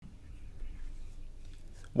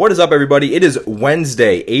What is up, everybody? It is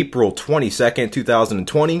Wednesday, April 22nd,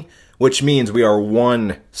 2020, which means we are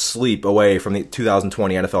one sleep away from the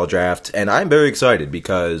 2020 NFL Draft, and I'm very excited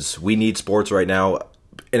because we need sports right now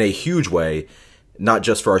in a huge way, not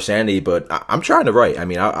just for our sanity, but I'm trying to write. I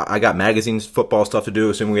mean, I got magazines, football stuff to do,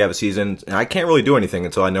 assuming we have a season, and I can't really do anything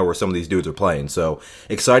until I know where some of these dudes are playing, so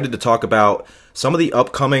excited to talk about some of the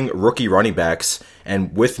upcoming rookie running backs,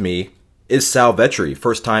 and with me is Sal Vetri,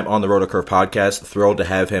 first time on the RotoCurve podcast. Thrilled to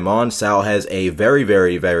have him on. Sal has a very,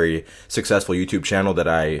 very, very successful YouTube channel that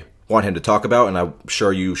I want him to talk about, and I'm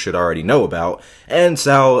sure you should already know about. And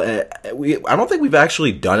Sal, I don't think we've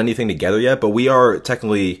actually done anything together yet, but we are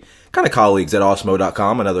technically kind of colleagues at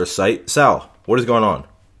awesemo.com, another site. Sal, what is going on?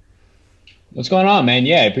 What's going on, man?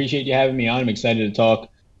 Yeah, I appreciate you having me on. I'm excited to talk.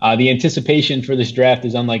 The anticipation for this draft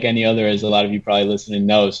is unlike any other, as a lot of you probably listening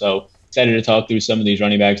know, so excited to talk through some of these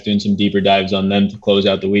running backs, doing some deeper dives on them to close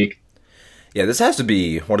out the week. Yeah, this has to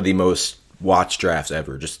be one of the most watched drafts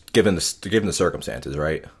ever, just given the circumstances,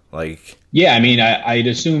 right? Yeah, I mean, I'd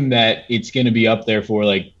assume that it's going to be up there for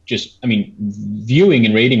viewing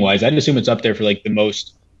and rating wise. I'd assume it's up there for the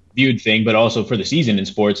most viewed thing, but also for the season in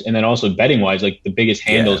sports, and then also betting wise, the biggest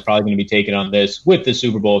handle is probably going to be taken on this with the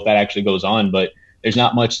Super Bowl if that actually goes on. But there's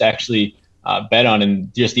not much to actually bet on,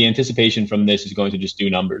 and just the anticipation from this is going to just do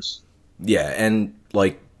numbers. Yeah, and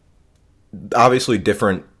obviously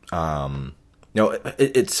different.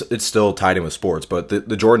 It's still tied in with sports, but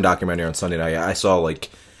the Jordan documentary on Sunday night, I saw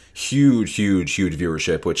huge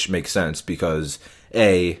viewership, which makes sense because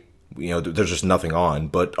there's just nothing on,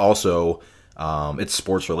 but also it's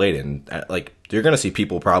sports related, and you're gonna see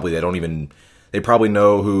people probably they probably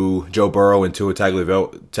know who Joe Burrow and Tua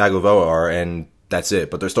Tagovailoa are, and that's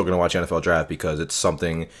it. But they're still gonna watch NFL Draft because it's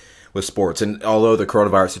something with sports. And although the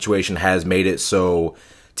coronavirus situation has made it so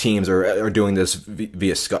teams are doing this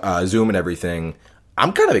via Zoom and everything,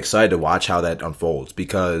 I'm kind of excited to watch how that unfolds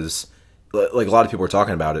because a lot of people are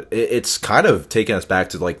talking about it. It's kind of taking us back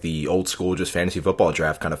to the old school just fantasy football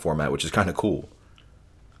draft kind of format, which is kind of cool.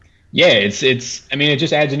 Yeah, it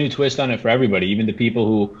just adds a new twist on it for everybody. Even the people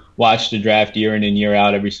who watch the draft year in and year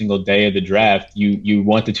out, every single day of the draft, you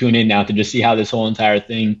want to tune in now to just see how this whole entire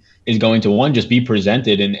thing is going to, just be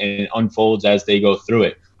presented and it unfolds as they go through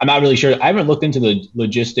it. I'm not really sure. I haven't looked into the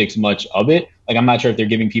logistics much of it. I'm not sure if they're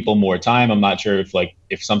giving people more time. I'm not sure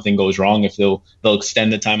if something goes wrong, if they'll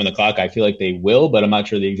extend the time on the clock. I feel like they will, but I'm not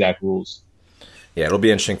sure the exact rules. Yeah, it'll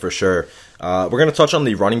be interesting for sure. We're going to touch on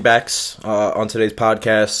the running backs on today's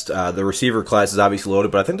podcast. The receiver class is obviously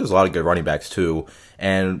loaded, but I think there's a lot of good running backs too.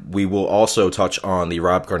 And we will also touch on the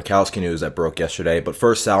Rob Gronkowski news that broke yesterday. But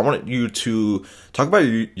first, Sal, I want you to talk about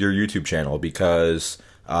your YouTube channel because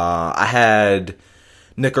I had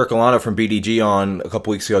Nick Ercolano from BDG on a couple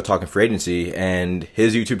weeks ago talking free agency, and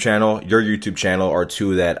his YouTube channel, your YouTube channel are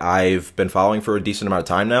two that I've been following for a decent amount of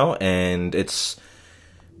time now, and it's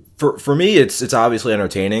For me, it's obviously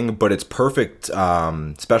entertaining, but it's perfect,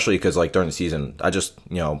 especially because during the season, I just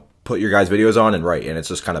put your guys' videos on and write, and it's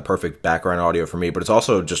just kind of perfect background audio for me. But it's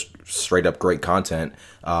also just straight up great content.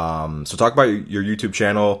 So talk about your YouTube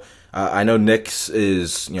channel. I know Nick's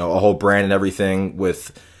is a whole brand and everything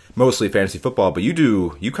with mostly fantasy football, but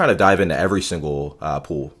you kind of dive into every single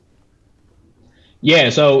pool.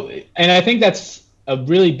 Yeah. So, and I think that's a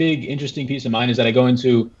really big, interesting piece of mine is that I go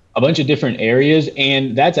into a bunch of different areas.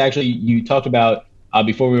 And that's actually, you talked about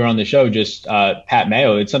before we were on the show, just Pat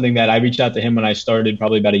Mayo. It's something that I reached out to him when I started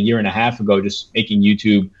probably about a year and a half ago, just making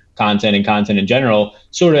YouTube content and content in general,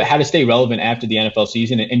 sort of how to stay relevant after the NFL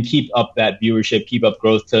season and keep up that viewership, keep up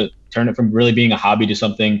growth to turn it from really being a hobby to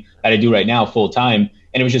something that I do right now full time.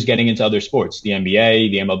 And it was just getting into other sports, the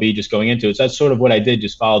NBA, the MLB, just going into it. So that's sort of what I did,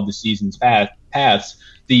 just followed the season's paths.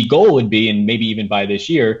 The goal would be, and maybe even by this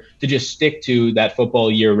year, to just stick to that football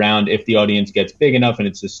year round if the audience gets big enough and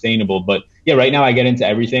it's sustainable. But yeah, right now I get into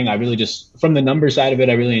everything. I really just, from the number side of it,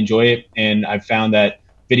 I really enjoy it. And I've found that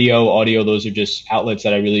video, audio, those are just outlets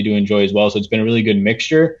that I really do enjoy as well. So it's been a really good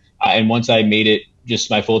mixture. And once I made it just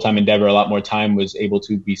my full-time endeavor, a lot more time was able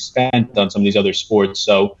to be spent on some of these other sports.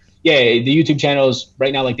 So yeah, the YouTube channel is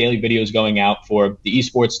right now daily videos going out for the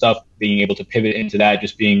esports stuff, being able to pivot into that,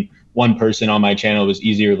 just being one person on my channel was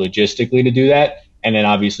easier logistically to do that. And then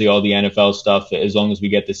obviously all the NFL stuff, as long as we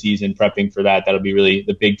get the season prepping for that, that'll be really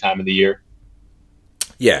the big time of the year.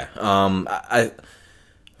 Yeah.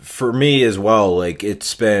 For me as well,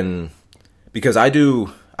 it's been, because I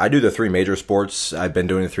do the three major sports. I've been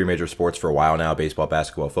doing the three major sports for a while now: baseball,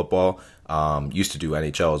 basketball, football. Used to do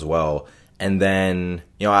NHL as well. And then,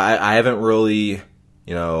 I haven't really,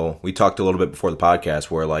 we talked a little bit before the podcast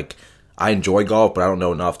where I enjoy golf, but I don't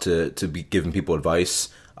know enough to be giving people advice.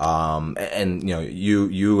 And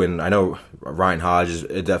you and I know Ryan Hodge has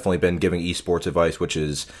definitely been giving esports advice, which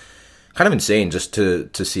is kind of insane just to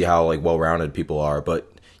see how like well-rounded people are.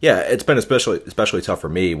 But yeah, it's been especially tough for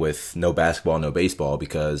me with no basketball, no baseball,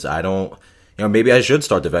 because I don't, maybe I should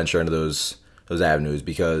start to venture into those avenues,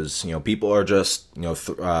 because people are just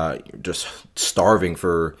just starving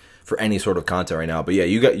for any sort of content right now. But yeah,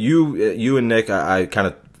 you and Nick, I kind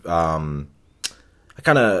of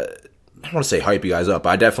I don't want to say hype you guys up, but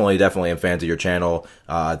I definitely am fans of your channel.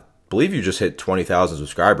 I believe you just hit 20,000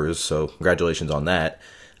 subscribers, so congratulations on that.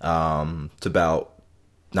 It's about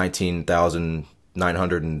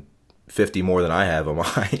 19,950 more than I have on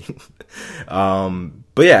mine.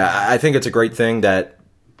 But yeah, I think it's a great thing that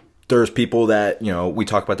there's people that, we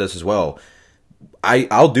talk about this as well.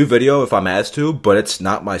 I'll do video if I'm asked to, but it's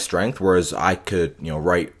not my strength. Whereas I could,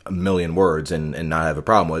 write a million words and not have a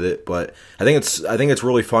problem with it. But I think it's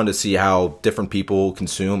really fun to see how different people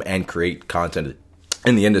consume and create content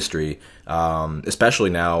in the industry, especially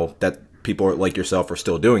now that people like yourself are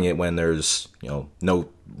still doing it when there's no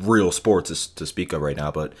real sports to speak of right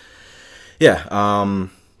now. But yeah,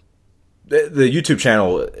 the YouTube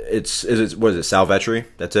channel, what is it, Sal Vetri?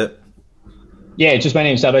 That's it. Yeah, it's just my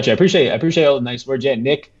name, Sal Vetri. I appreciate all the nice words. Yeah,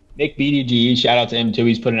 Nick BDGE, shout out to him too.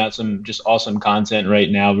 He's putting out some just awesome content right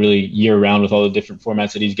now, really year round with all the different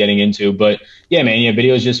formats that he's getting into. But yeah, man,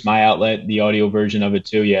 video is just my outlet, the audio version of it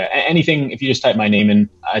too. Yeah, anything, if you just type my name in,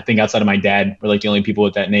 I think outside of my dad, we're like the only people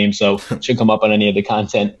with that name. So it should come up on any of the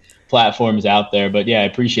content platforms out there. But yeah, I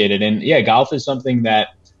appreciate it. And yeah, golf is something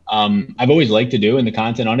that I've always liked to do, and the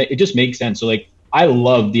content on it just makes sense. So like, I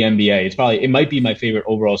love the NBA. It might be my favorite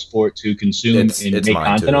overall sport to consume and make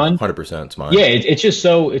content on. 100%, it's mine. Yeah, it's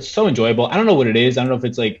so enjoyable. I don't know what it is. I don't know if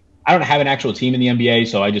it's like, I don't have an actual team in the NBA,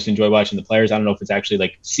 so I just enjoy watching the players. I don't know if it's actually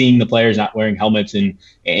like seeing the players not wearing helmets and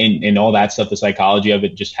all that stuff, the psychology of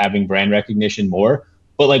it, just having brand recognition more.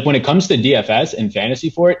 But like when it comes to DFS and fantasy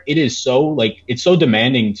for it, it's so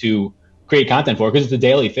demanding to create content for, because it's a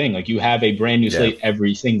daily thing. Like you have a brand new slate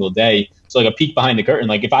every single day. So like a peek behind the curtain.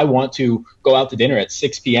 Like if I want to go out to dinner at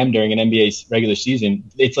 6 p.m. during an NBA regular season,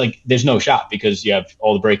 it's like there's no shot, because you have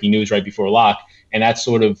all the breaking news right before lock. And that's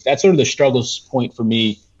sort of the struggle point for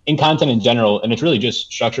me in content in general. And it's really just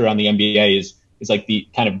structure around the NBA is like the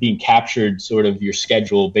kind of being captured sort of your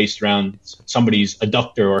schedule based around somebody's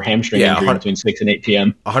adductor or hamstring injury between 6 and 8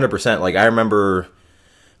 p.m. 100%. Like I remember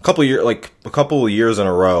a couple of years in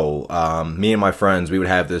a row, me and my friends, we would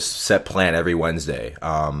have this set plan every Wednesday.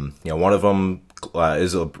 One of them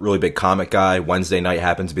is a really big comic guy. Wednesday night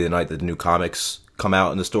happens to be the night that the new comics come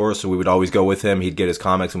out in the store, so we would always go with him. He'd get his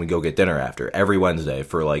comics, and we'd go get dinner after every Wednesday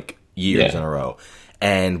for like years in a row.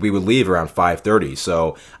 And we would leave around 5:30.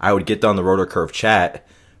 So I would get done the RotoCurve chat,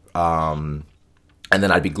 and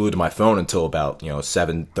then I'd be glued to my phone until about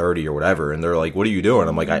 7:30 or whatever. And they're like, "What are you doing?"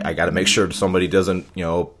 I'm like, "I got to make sure somebody doesn't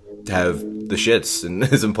have the shits and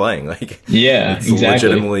isn't playing." Like, yeah, it's exactly.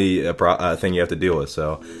 legitimately a thing you have to deal with.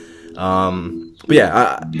 So, but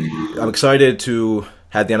yeah, I'm excited to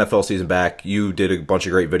have the NFL season back. You did a bunch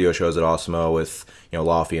of great video shows at Osmo with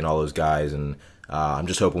Lofty and all those guys, and I'm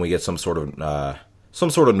just hoping we get some sort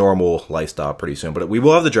of normal lifestyle pretty soon. But we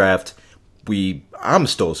will have the draft. I'm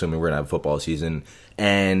still assuming we're gonna have a football season,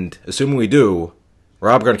 and assuming we do,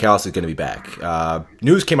 Rob Gronkowski is going to be back.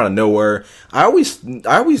 News came out of nowhere. I always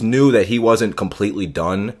knew that he wasn't completely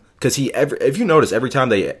done, because if you notice, every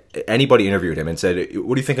time anybody interviewed him and said,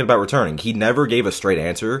 "What are you thinking about returning?" he never gave a straight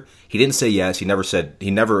answer. He didn't say yes. He never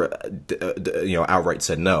outright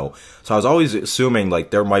said no. So I was always assuming like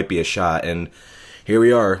there might be a shot, and here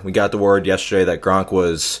we are. We got the word yesterday that Gronk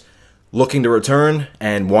was looking to return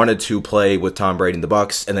and wanted to play with Tom Brady and the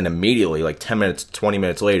Bucs, and then immediately, like 10 minutes, 20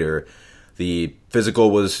 minutes later, the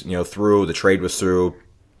physical was, through, the trade was through,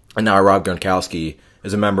 and now Rob Gronkowski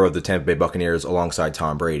is a member of the Tampa Bay Buccaneers alongside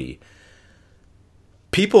Tom Brady.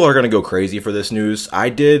 People are going to go crazy for this news.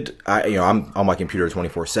 I'm on my computer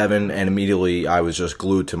 24/7, and immediately I was just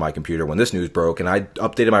glued to my computer when this news broke, and I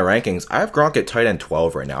updated my rankings. I have Gronk at tight end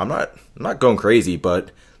 12 right now. I'm not going crazy,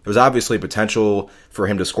 but there's obviously potential for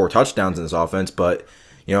him to score touchdowns in this offense, but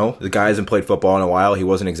the guy hasn't played football in a while. He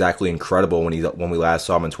wasn't exactly incredible when we last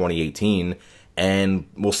saw him in 2018, and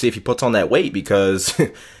we'll see if he puts on that weight, because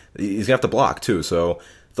he's gonna have to block too. So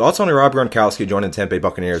thoughts on Rob Gronkowski joining the Tampa Bay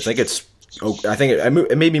Buccaneers? I think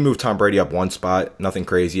it made me move Tom Brady up one spot. Nothing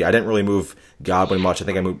crazy. I didn't really move Godwin much. I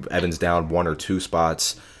think I moved Evans down 1 or 2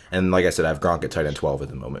 spots, and like I said, I have Gronk at tight end 12 at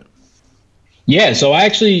the moment. Yeah, so I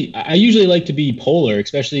usually like to be polar,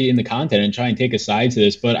 especially in the content, and try and take a side to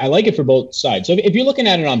this, but I like it for both sides. So if you're looking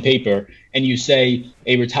at it on paper and you say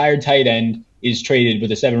a retired tight end is traded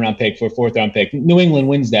with a 7-round pick for a 4th-round pick. New England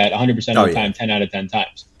wins that 100% of the time, 10 out of 10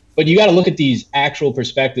 times. But you got to look at these actual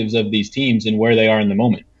perspectives of these teams and where they are in the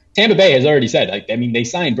moment. Tampa Bay has already said, they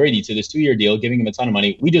signed Brady to this 2-year deal, giving him a ton of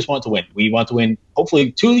money. We just want to win. We want to win,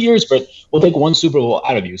 hopefully 2 years, but we'll take 1 Super Bowl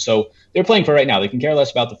out of you. So they're playing for right now. They can care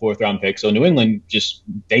less about the 4th-round pick. So New England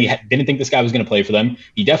didn't think this guy was going to play for them.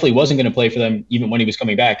 He definitely wasn't going to play for them even when he was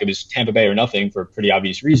coming back. It was Tampa Bay or nothing for pretty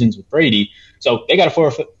obvious reasons with Brady. So they got a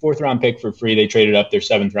 4th-round pick for free. They traded up their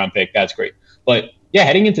 7th-round pick. That's great. But yeah,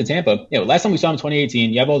 heading into Tampa, last time we saw him in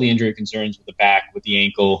 2018, you have all the injury concerns with the back, with the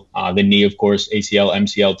ankle, the knee, of course, ACL,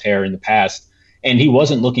 MCL tear in the past, and he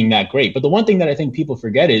wasn't looking that great. But the one thing that I think people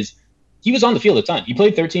forget is he was on the field a ton. He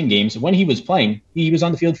played 13 games. When he was playing, he was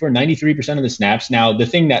on the field for 93% of the snaps. Now, the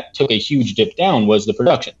thing that took a huge dip down was the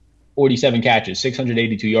production. 47 catches,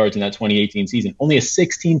 682 yards in that 2018 season. Only a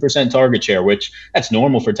 16% target share, which that's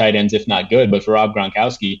normal for tight ends, if not good. But for Rob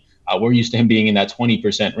Gronkowski, we're used to him being in that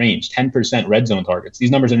 20% range, 10% red zone targets. These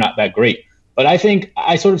numbers are not that great. But I think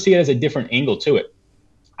I sort of see it as a different angle to it.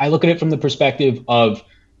 I look at it from the perspective of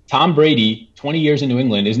Tom Brady, 20 years in New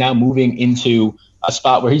England, is now moving into a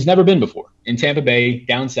spot where he's never been before. In Tampa Bay,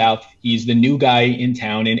 down south, he's the new guy in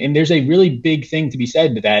town. And there's a really big thing to be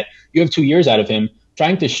said that you have 2 years out of him.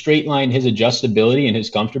 Trying to straight line his adjustability and his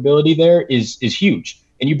comfortability there is huge.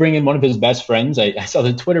 And you bring in one of his best friends. I saw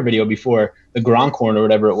the Twitter video before, the Gronk horn or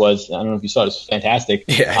whatever it was. I don't know if you saw it. It's fantastic.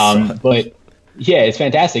 Yeah, but yeah, it's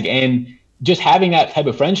fantastic. And just having that type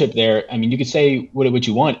of friendship there, you could say what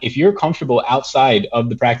you want. If you're comfortable outside of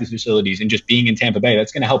the practice facilities and just being in Tampa Bay,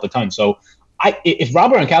 that's going to help a ton. So if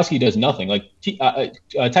Rob Gronkowski does nothing, like tight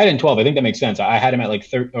end 12, I think that makes sense. I had him at like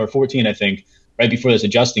 13 or 14, I think, right before this,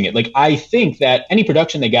 adjusting it. Like, I think that any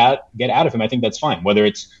production they get out of him, I think that's fine. Whether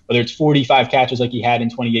it's 45 catches like he had in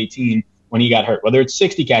 2018 when he got hurt, whether it's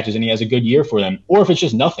 60 catches and he has a good year for them, or if it's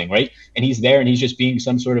just nothing, right? And he's there and he's just being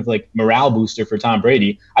some sort of like morale booster for Tom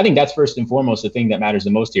Brady. I think that's first and foremost the thing that matters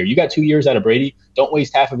the most here. You got 2 years out of Brady. Don't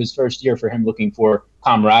waste half of his first year for him looking for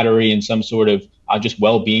camaraderie and some sort of just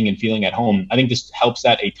well-being and feeling at home. I think this helps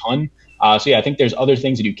that a ton. So, I think there's other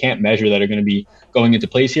things that you can't measure that are going to be going into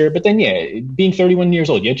place here. But then, being 31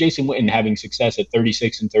 years old, Jason Witten having success at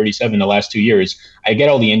 36 and 37 the last 2 years. I get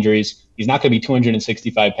all the injuries. He's not going to be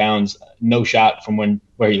 265 pounds, no shot from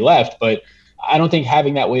where he left. But I don't think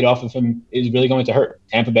having that weight off of him is really going to hurt.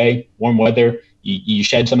 Tampa Bay, warm weather. You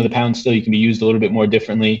shed some of the pounds still. You can be used a little bit more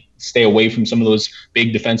differently. Stay away from some of those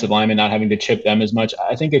big defensive linemen, not having to chip them as much.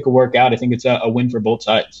 I think it could work out. I think it's a win for both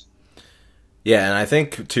sides. Yeah, and I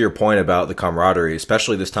think to your point about the camaraderie,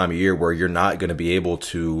 especially this time of year where you're not going to be able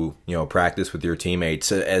to, practice with your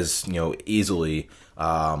teammates as, easily,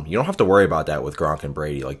 you don't have to worry about that with Gronk and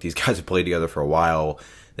Brady. Like, these guys have played together for a while.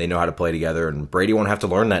 They know how to play together, and Brady won't have to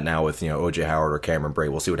learn that now with, O.J. Howard or Cameron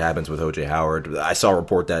Brate. We'll see what happens with O.J. Howard. I saw a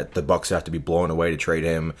report that the Bucs have to be blown away to trade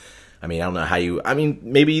him. I don't know how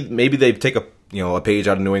maybe they take a page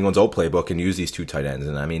out of New England's old playbook and use these 2 tight ends,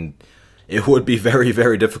 and it would be very,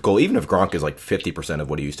 very difficult, even if Gronk is like 50% of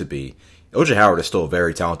what he used to be. O.J. Howard is still a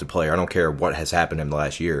very talented player. I don't care what has happened to him the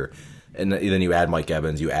last year. And then you add Mike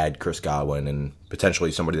Evans, you add Chris Godwin, and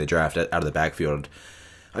potentially somebody they draft out of the backfield.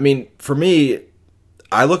 For me,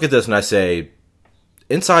 I look at this and I say,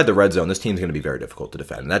 inside the red zone, this team's going to be very difficult to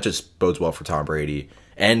defend. And that just bodes well for Tom Brady,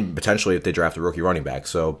 and potentially if they draft a rookie running back.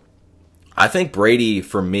 So I think Brady,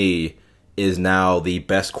 for me, is now the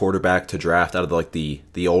best quarterback to draft out of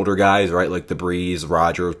the older guys, right? Like the Breeze,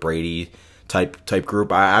 Rodgers, Brady type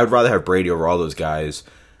group. I would rather have Brady over all those guys,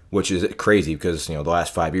 which is crazy because, the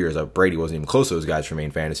last 5 years, Brady wasn't even close to those guys for me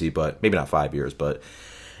in fantasy, but maybe not 5 years. But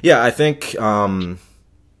yeah, I think, I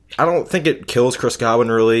don't think it kills Chris Godwin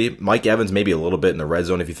really. Mike Evans maybe a little bit in the red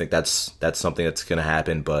zone if you think that's something that's going to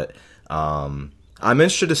happen. But I'm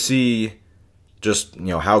interested to see just,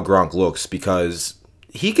 how Gronk looks, because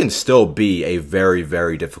he can still be a very,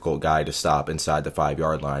 very difficult guy to stop inside the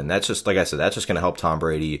 5-yard line. That's just, like I said, that's just going to help Tom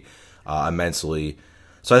Brady immensely.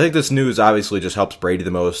 So I think this news obviously just helps Brady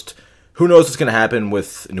the most. Who knows what's going to happen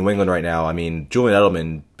with New England right now? Julian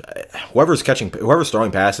Edelman, whoever's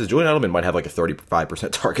throwing passes, Julian Edelman might have like a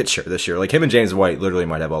 35% target share this year. Like him and James White literally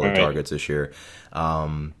might have all their targets this year.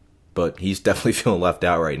 But he's definitely feeling left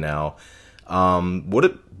out right now.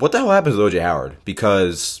 What the hell happens with O.J. Howard?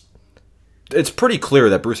 Because it's pretty clear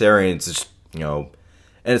that Bruce Arians is, and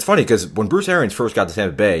it's funny because when Bruce Arians first got to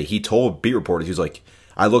Tampa Bay, he told beat reporters, he was like,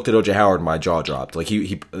 I looked at O.J. Howard and my jaw dropped. Like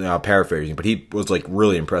he paraphrasing, but he was like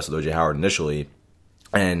really impressed with O.J. Howard initially.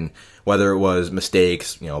 And whether it was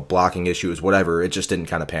mistakes, blocking issues, whatever, it just didn't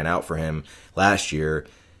kind of pan out for him last year.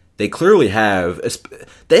 they clearly have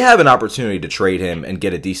an opportunity to trade him and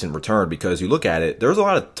get a decent return because you look at it, there's a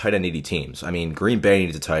lot of tight end needy teams. I mean, Green Bay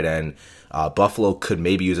needs a tight end. Buffalo could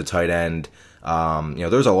maybe use a tight end.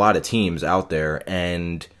 There's a lot of teams out there,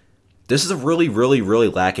 and this is a really, really, really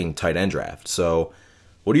lacking tight end draft. So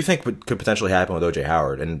what do you think could potentially happen with O.J.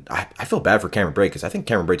 Howard? And I feel bad for Cameron Brate because I think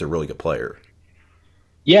Cameron Brate's a really good player.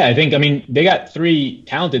 Yeah, I mean, they got 3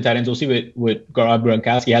 talented tight ends. We'll see what Rob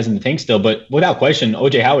Gronkowski has in the tank still. But without question,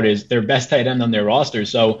 O.J. Howard is their best tight end on their roster.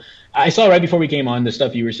 So I saw right before we came on the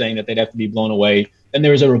stuff you were saying that they'd have to be blown away. Then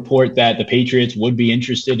there was a report that the Patriots would be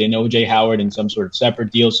interested in O.J. Howard in some sort of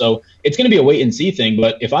separate deal. So it's going to be a wait and see thing.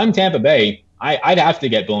 But if I'm Tampa Bay, I'd have to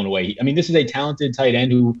get blown away. I mean, this is a talented tight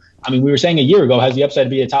end who, we were saying a year ago, has the upside to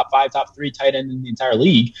be a top 5, top 3 tight end in the entire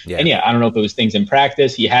league. Yeah. And I don't know if it was things in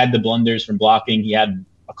practice. He had the blunders from blocking. He had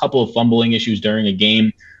a couple of fumbling issues during a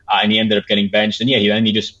game, and he ended up getting benched. And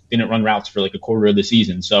he just didn't run routes for like a quarter of the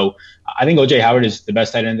season. So I think O.J. Howard is the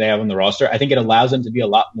best tight end they have on the roster. I think it allows them to be a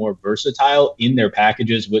lot more versatile in their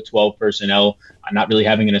packages with 12 personnel, not really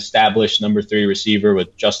having an established number 3 receiver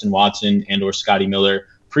with Justin Watson and or Scotty Miller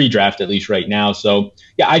pre-draft, at least right now. So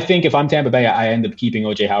I think if I'm Tampa Bay, I end up keeping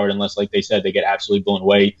O.J. Howard unless, like they said, they get absolutely blown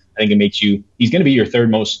away. I think it makes he's going to be your 3rd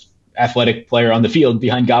most athletic player on the field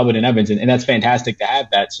behind Godwin and Evans, and that's fantastic to have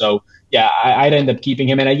that. So I'd end up keeping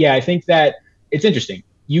him. And I think that it's interesting.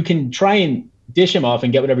 You can try and dish him off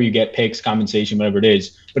and get whatever you get, picks, compensation, whatever it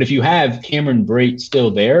is. But if you have Cameron Brate still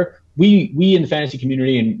there, we in the fantasy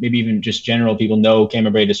community and maybe even just general people know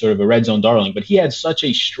Cameron Brate is sort of a red zone darling, but he had such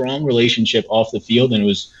a strong relationship off the field and it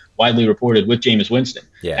was widely reported with Jameis Winston.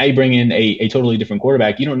 Yeah. Now you bring in a totally different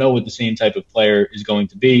quarterback. You don't know what the same type of player is going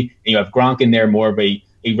to be. And you have Gronk in there, more of a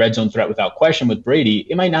red zone threat without question. With Brady,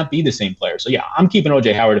 it might not be the same player. So I'm keeping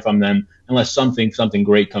O.J. Howard if I'm them, unless something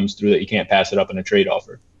great comes through that you can't pass it up in a trade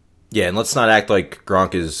offer. Yeah, and let's not act like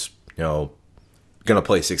Gronk is, going to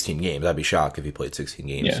play 16 games. I'd be shocked if he played 16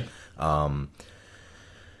 games. Yeah.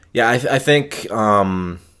 I think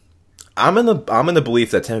I'm in the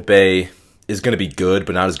belief that Tampa Bay is going to be good,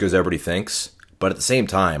 but not as good as everybody thinks. But at the same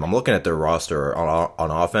time, I'm looking at their roster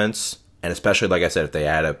on offense. And especially, like I said, if they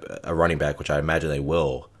add a running back, which I imagine they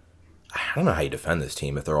will, I don't know how you defend this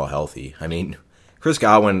team if they're all healthy. I mean, Chris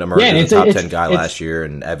Godwin emerged as a top 10 guy last year,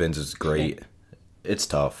 and Evans is great. It's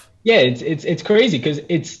tough. Yeah, it's crazy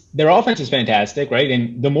because their offense is fantastic, right?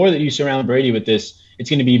 And the more that you surround Brady with this, it's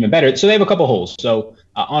going to be even better. So they have a couple holes. So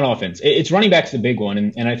on offense, it's running back's the big one,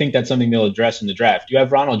 and I think that's something they'll address in the draft. You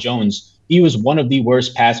have Ronald Jones. He was one of the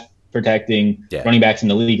worst pass protecting running backs in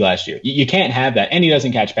the league last year. You can't have that. And he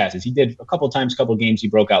doesn't catch passes. He did a couple games he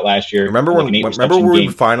broke out last year. Remember when we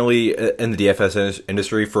finally in the DFS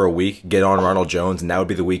industry for a week get on Ronald Jones, and that would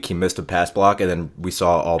be the week he missed a pass block, and then we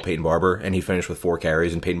saw all Peyton Barber, and he finished with 4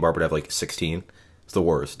 carries, and Peyton Barber would have like 16. It's the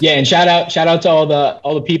worst. Yeah, and shout out to all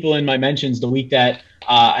the people in my mentions the week that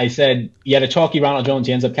I said he had a chalky Ronald Jones.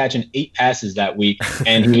 He ends up catching 8 passes that week,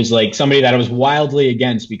 and he was like somebody that I was wildly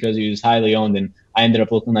against because he was highly owned, and I ended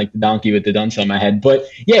up looking like the donkey with the dunce on my head. But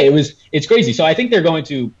it's crazy. So I think they're going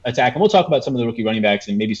to attack, and we'll talk about some of the rookie running backs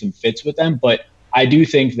and maybe some fits with them. But I do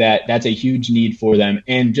think that that's a huge need for them,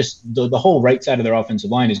 and just the whole right side of their offensive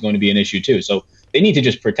line is going to be an issue too. So they need to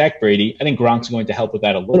just protect Brady. I think Gronk's going to help with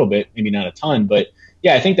that a little bit, maybe not a ton, but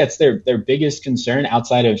I think that's their biggest concern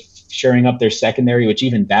outside of shoring up their secondary, which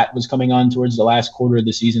even that was coming on towards the last quarter of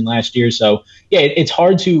the season last year. So it's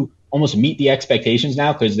hard to almost meet the expectations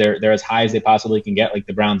now because they're as high as they possibly can get, like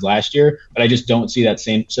the Browns last year. But I just don't see that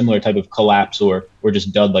similar type of collapse or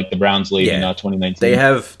just dud like the Browns late in 2019. They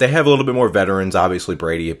have a little bit more veterans. Obviously,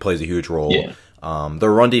 Brady plays a huge role. Yeah.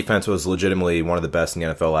 Their run defense was legitimately one of the best in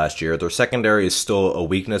the NFL last year. Their secondary is still a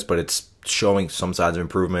weakness, but it's showing some signs of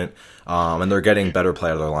improvement. And they're getting better play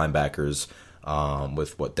out of their linebackers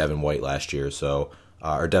with Devin White last year,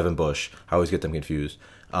 or Devin Bush. I always get them confused.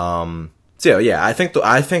 I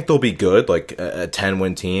think they'll be good, like a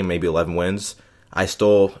 10-win team, maybe 11 wins.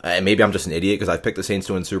 Maybe I'm just an idiot because I've picked the Saints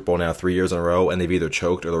to win Super Bowl now 3 years in a row, and they've either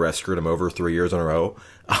choked or the rest screwed them over 3 years in a row.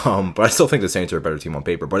 But I still think the Saints are a better team on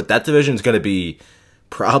paper. But that division is going to be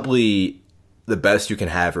probably the best you can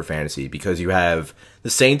have for fantasy because you have the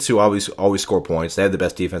Saints who always score points. They have the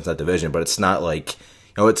best defense in that division, but it's not like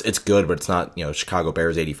it's good, but it's not Chicago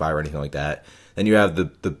Bears 85 or anything like that. Then you have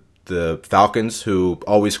the Falcons who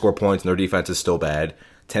always score points and their defense is still bad.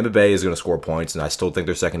 Tampa Bay is going to score points, and I still think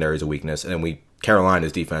their secondary is a weakness. And then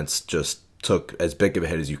Carolina's defense just took as big of a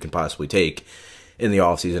hit as you can possibly take in the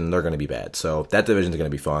offseason, and they're going to be bad. So that division is going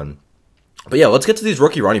to be fun. But let's get to these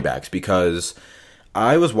rookie running backs because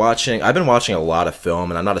I've been watching a lot of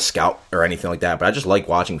film, and I'm not a scout or anything like that, but I just like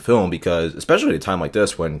watching film because, especially at a time like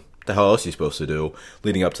this when the hell else are you supposed to do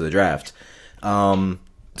leading up to the draft?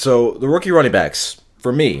 So the rookie running backs,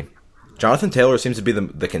 for me, Jonathan Taylor seems to be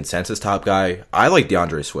the consensus top guy. I like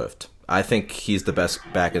DeAndre Swift. I think he's the best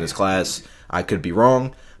back in his class. I could be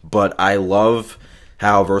wrong, but I love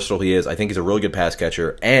how versatile he is. I think he's a really good pass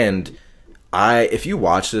catcher, and if you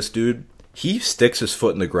watch this dude, he sticks his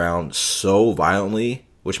foot in the ground so violently,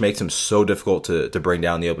 which makes him so difficult to bring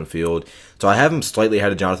down the open field. So I have him slightly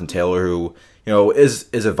ahead of Jonathan Taylor, who is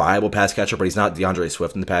a viable pass catcher, but he's not DeAndre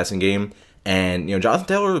Swift in the passing game. And Jonathan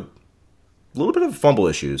Taylor, a little bit of fumble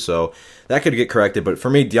issues, so that could get corrected. But for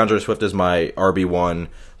me, DeAndre Swift is my RB1.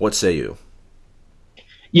 What say you?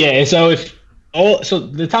 Yeah, so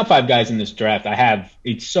the top 5 guys in this draft,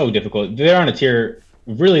 it's so difficult. They're on a tier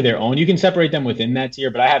really their own. You can separate them within that tier,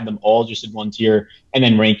 but I have them all just in one tier and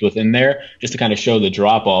then ranked within there just to kind of show the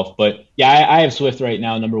drop off. But yeah, I have Swift right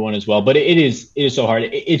now, number 1 as well. But it is so hard.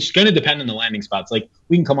 It's going to depend on the landing spots. Like,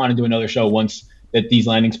 we can come on and do another show once that these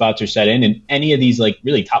landing spots are set in, and any of these like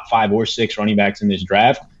really top 5 or 6 running backs in this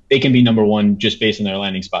draft, they can be number 1 just based on their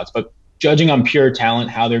landing spots. But judging on pure talent,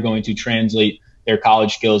 how they're going to translate their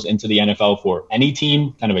college skills into the NFL for any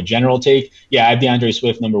team, kind of a general take. Yeah, I have DeAndre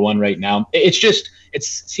Swift number 1 right now. It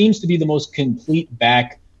seems to be the most complete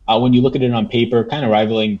back when you look at it on paper, kind of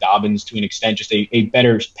rivaling Dobbins to an extent, just a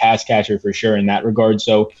better pass catcher for sure in that regard.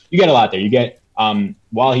 So you get a lot there. You get,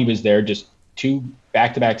 while he was there, just 2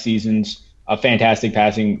 back-to-back seasons, a fantastic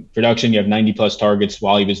passing production. You have 90-plus targets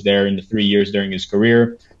while he was there in the 3 years during his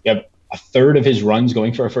career. You have a third of his runs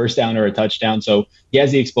going for a first down or a touchdown. So he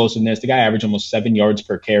has the explosiveness. The guy averaged almost 7 yards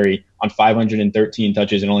per carry on 513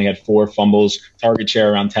 touches and only had 4 fumbles. Target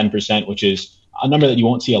share around 10%, which is a number that you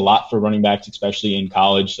won't see a lot for running backs, especially in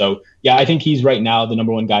college. So, yeah, I think he's right now the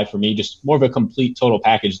number 1 guy for me, just more of a complete total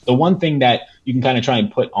package. The one thing that you can kind of try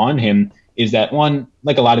and put on him is that, one,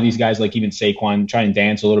 like a lot of these guys, like even Saquon, try and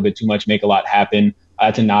dance a little bit too much, make a lot happen.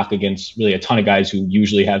 To knock against really a ton of guys who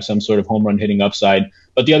usually have some sort of home run hitting upside.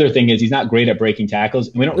 But the other thing is he's not great at breaking tackles,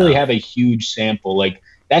 and we don't really have a huge sample. Like,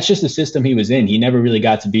 that's just the system he was in. He never really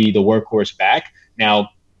got to be the workhorse back. Now,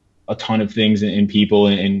 a ton of things in people,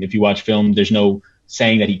 and if you watch film, there's no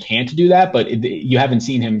saying that he can't do that, but you haven't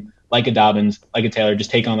seen him like a Dobbins, like a Taylor, just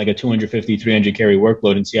take on like a 250, 300 carry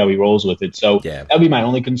workload and see how he rolls with it. So that would be my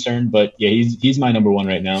only concern. But yeah, he's my number 1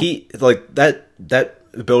 right now. He like that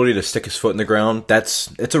ability to stick his foot in the ground.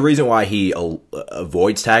 It's a reason why he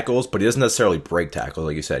avoids tackles, but he doesn't necessarily break tackles.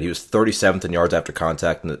 Like you said, he was 37th in yards after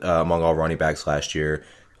contact among all running backs last year.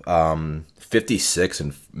 56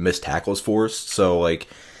 in missed tackles forced. So like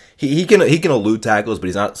he can elude tackles, but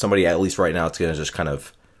he's not somebody, at least right now, it's gonna just kind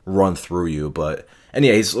of run through you. But and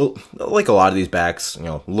yeah, he's like a lot of these backs,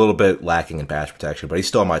 a little bit lacking in pass protection, but he's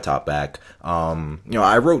still my top back.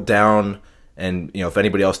 I wrote down, and if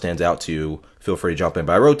anybody else stands out to you, feel free to jump in.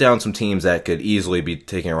 But I wrote down some teams that could easily be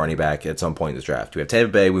taking a running back at some point in this draft. We have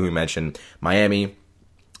Tampa Bay, we mentioned Miami,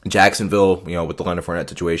 Jacksonville, with the Leonard Fournette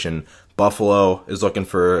situation. Buffalo is looking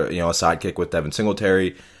for a sidekick with Devin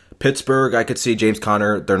Singletary. Pittsburgh, I could see James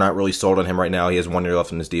Conner. They're not really sold on him right now. He has 1 year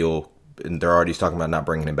left in his deal, and they're already talking about not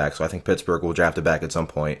bringing him back. So I think Pittsburgh will draft it back at some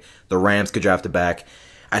point. The Rams could draft it back.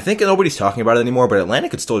 I think nobody's talking about it anymore, but Atlanta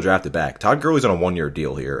could still draft it back. Todd Gurley's on a 1 year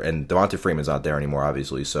deal here, and Devonta Freeman's not there anymore,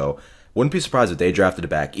 obviously. So wouldn't be surprised if they drafted it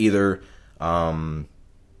back either.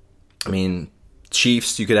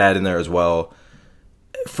 Chiefs you could add in there as well.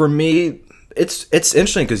 For me, it's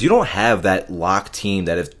interesting because you don't have that lock team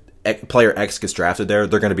that if player X gets drafted there,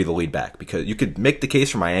 they're going to be the lead back. Because you could make the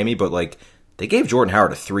case for Miami, but like they gave Jordan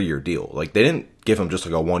Howard a 3 year deal. Like they didn't give him just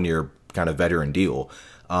like a 1 year kind of veteran deal.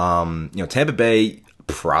 Tampa Bay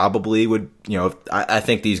probably would. I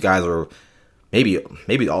think these guys are maybe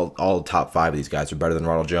all top 5 of these guys are better than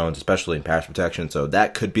Ronald Jones, especially in pass protection. So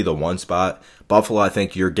that could be the one spot. Buffalo, I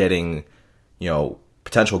think you're getting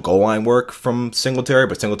potential goal line work from Singletary,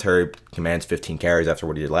 but Singletary commands 15 carries after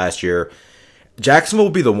what he did last year. Jacksonville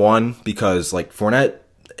will be the one because, like, Fournette,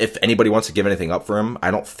 if anybody wants to give anything up for him, I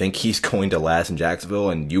don't think he's going to last in Jacksonville,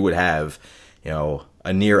 and you would have,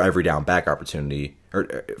 a near every down back opportunity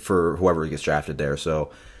for whoever gets drafted there.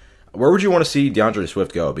 So where would you want to see DeAndre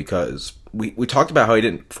Swift go? Because we talked about how he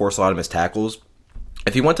didn't force a lot of his tackles.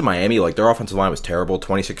 If he went to Miami, like, their offensive line was terrible.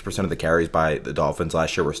 26% of the carries by the Dolphins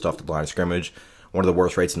last year were stuffed at the line of scrimmage. One of the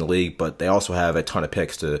worst rates in the league, but they also have a ton of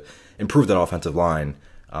picks to improve that offensive line.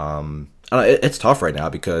 It's tough right now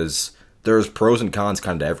because there's pros and cons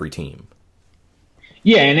kind of to every team.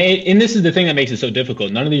 Yeah, and this is the thing that makes it so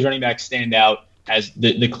difficult. None of these running backs stand out as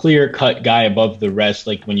the clear cut guy above the rest,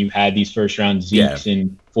 like when you had these first round Zeke's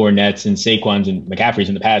and Fournettes and Saquons and McCaffrey's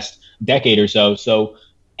in the past decade or so. So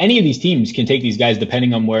any of these teams can take these guys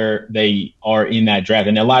depending on where they are in that draft.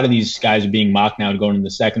 And a lot of these guys are being mocked now to go in the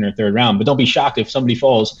second or third round. But don't be shocked if somebody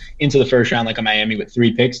falls into the first round like a Miami with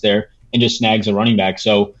 3 picks there and just snags a running back.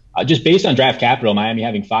 So just based on draft capital, Miami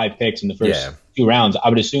having 5 picks in the first 2 rounds, I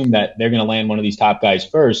would assume that they're going to land one of these top guys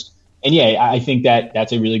first. And I think that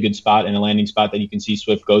that's a really good spot and a landing spot that you can see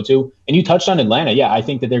Swift go to. And you touched on Atlanta. Yeah, I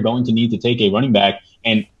think that they're going to need to take a running back.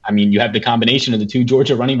 And I mean, you have the combination of the 2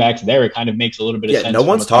 Georgia running backs there. It kind of makes a little bit of sense. Yeah, no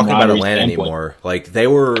one's talking about Atlanta anymore. Like they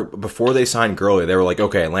were before they signed Gurley, they were like,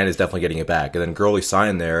 okay, Atlanta's definitely getting it back. And then Gurley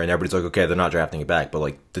signed there, and everybody's like, okay, they're not drafting it back. But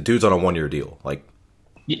like the dude's on a 1-year deal. Like,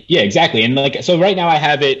 yeah, exactly. And like, so right now I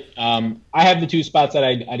have it. I have the 2 spots that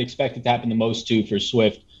I'd expect it to happen the most to for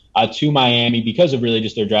Swift. To Miami because of really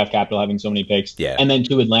just their draft capital having so many picks, and then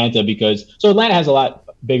to Atlanta because Atlanta has a lot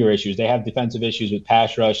bigger issues. They have defensive issues with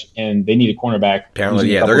pass rush, and they need a cornerback.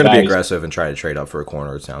 Apparently, they're going to be aggressive and try to trade up for a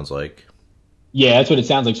corner. It sounds like. Yeah, that's what it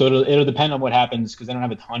sounds like. So it'll depend on what happens because they don't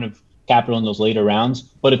have a ton of capital in those later rounds.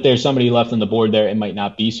 But if there's somebody left on the board there, it might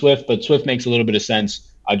not be Swift. But Swift makes a little bit of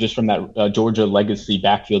sense just from that Georgia legacy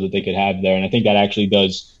backfield that they could have there, and I think that actually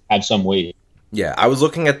does have some weight. Yeah, I was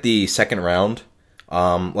looking at the second round.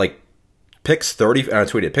 Like picks 30, I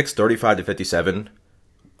tweeted picks 35 to 57.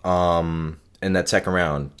 In that second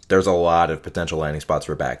round, there's a lot of potential landing spots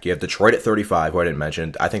for back. You have Detroit at 35, who I didn't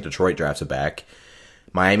mention. I think Detroit drafts a back.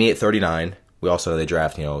 Miami at 39. We also know they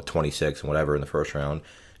draft 26 and whatever in the first round.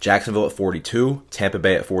 Jacksonville at 42, Tampa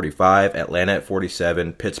Bay at 45, Atlanta at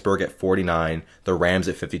 47, Pittsburgh at 49, the Rams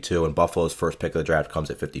at 52, and Buffalo's first pick of the draft comes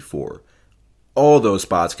at 54. All those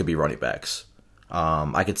spots could be running backs.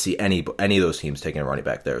 I could see any of those teams taking a running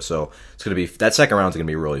back there. So it's going to be that second round is going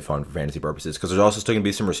to be really fun for fantasy purposes because there's also still going to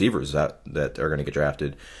be some receivers that are going to get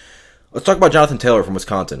drafted. Let's talk about Jonathan Taylor from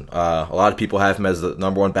Wisconsin. A lot of people have him as the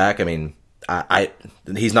number 1 back. I mean,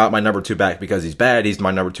 he's not my number 2 back because he's bad. He's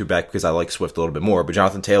my number 2 back because I like Swift a little bit more. But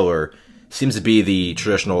Jonathan Taylor seems to be the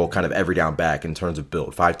traditional kind of every down back in terms of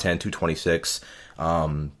build. 5'10", 226.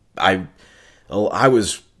 I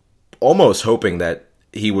was almost hoping that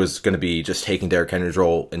he was going to be just taking Derrick Henry's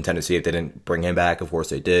role in Tennessee if they didn't bring him back. Of course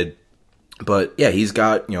they did. But yeah, he's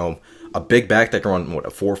got, a big back that can run, a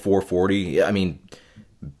 4.4 40. I mean,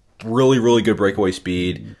 really, really good breakaway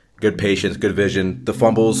speed, good patience, good vision. The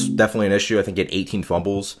fumbles, definitely an issue. I think he had 18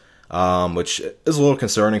 fumbles, which is a little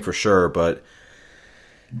concerning for sure. But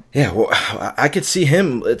yeah, well, I could see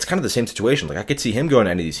him. It's kind of the same situation. Like I could see him going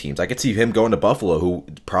to any of these teams. I could see him going to Buffalo, who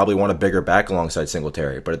probably want a bigger back alongside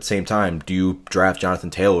Singletary. But at the same time, do you draft Jonathan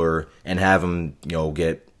Taylor and have him,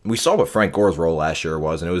 get? We saw what Frank Gore's role last year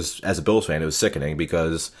was, and it was, as a Bills fan, it was sickening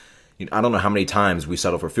because I don't know how many times we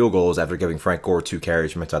settled for field goals after giving Frank Gore 2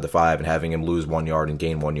 carries from inside the 5 and having him lose 1 yard and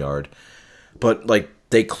gain 1 yard. But like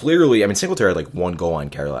they clearly, Singletary had like 1 goal line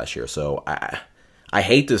carry last year, so I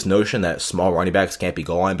hate this notion that small running backs can't be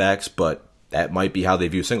goal line backs, but that might be how they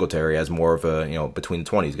view Singletary as more of a, between the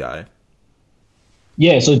 20s guy.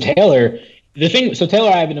 Yeah, so Taylor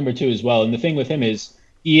I have at number 2 as well. And the thing with him is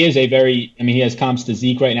he is he has comps to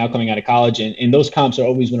Zeke right now coming out of college. And those comps are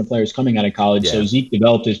always when a player is coming out of college. Yeah. So Zeke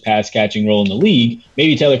developed his pass catching role in the league.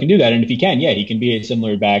 Maybe Taylor can do that. And if he can, he can be a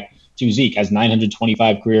similar back to Zeke. Has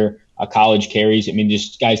 925 career college carries.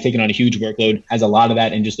 Just guys taking on a huge workload, has a lot of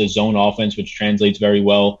that in just a zone offense, which translates very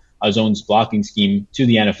well, a zone's blocking scheme to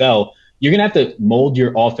the NFL. You're going to have to mold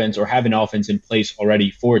your offense or have an offense in place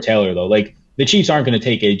already for Taylor, though. Like the Chiefs aren't going to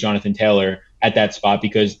take a Jonathan Taylor at that spot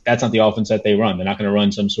because that's not the offense that they run. They're not going to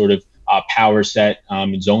run some sort of power set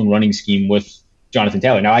zone running scheme with Jonathan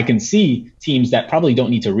Taylor. Now I can see teams that probably don't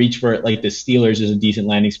need to reach for it. Like the Steelers is a decent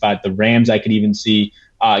landing spot. The Rams, I could even see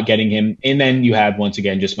getting him. And then you have, once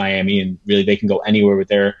again, just Miami, and really they can go anywhere with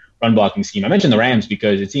their run blocking scheme. I mentioned the Rams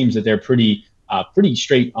because it seems that they're pretty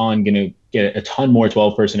straight on going to get a ton more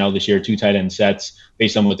 12 personnel this year, 2 tight end sets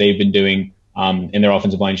based on what they've been doing. And their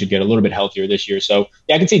offensive line should get a little bit healthier this year. So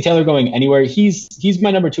yeah, I can see Taylor going anywhere. He's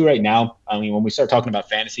my number 2 right now. When we start talking about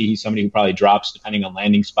fantasy, he's somebody who probably drops depending on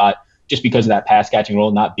landing spot just because of that pass catching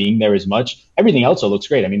role not being there as much. Everything else looks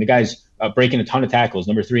great. The guy's breaking a ton of tackles,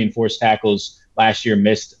 number 3 in forced tackles last year,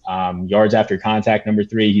 missed yards after contact, number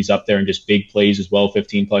 3. He's up there in just big plays as well,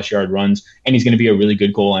 15-plus yard runs, and he's going to be a really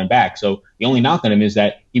good goal line back. So the only knock on him is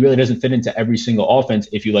that he really doesn't fit into every single offense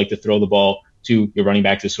if you like to throw the ball to your running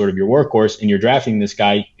backs as sort of your workhorse, and you're drafting this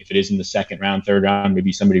guy, if it is in the second round, third round,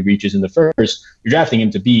 maybe somebody reaches in the first, you're drafting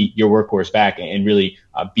him to be your workhorse back and really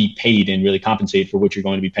be paid and really compensate for what you're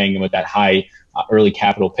going to be paying him with that high early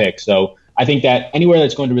capital pick. So I think that anywhere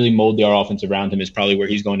that's going to really mold the offense around him is probably where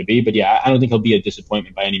he's going to be. But yeah, I don't think he'll be a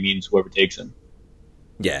disappointment by any means, whoever takes him.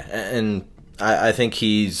 Yeah, and I think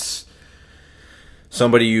he's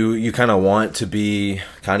somebody you kind of want to be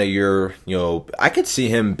kind of your, I could see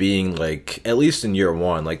him being like, at least in year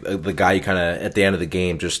one, like the guy you kind of, at the end of the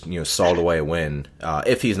game, just, sawed away a win,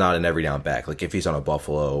 if he's not an every down back, like if he's on a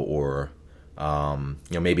Buffalo or,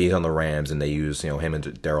 maybe he's on the Rams and they use, him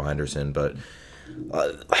and Darrell Henderson, but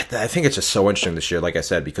I think it's just so interesting this year, like I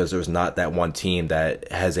said, because there's not that one team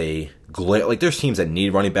that has like there's teams that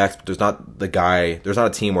need running backs, but there's not a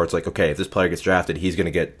team where it's like, okay, if this player gets drafted, he's going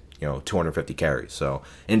to get 250 carries. So,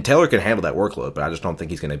 and Taylor can handle that workload, but I just don't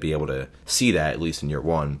think he's going to be able to see that, at least in year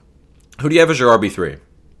one. Who do you have as your RB3?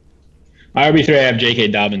 My RB3, I have J.K.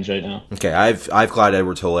 Dobbins right now. Okay, I've Clyde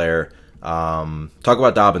Edwards-Helaire. Talk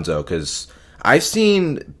about Dobbins, though, because I've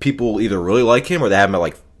seen people either really like him or they have him at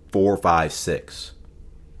like 4, 5, 6.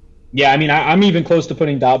 Yeah, I mean, I'm even close to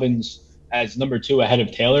putting Dobbins as number 2 ahead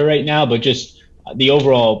of Taylor right now, but just the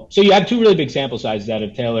overall. So you have two really big sample sizes out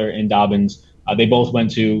of Taylor and Dobbins. They both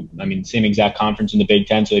went to, same exact conference in the Big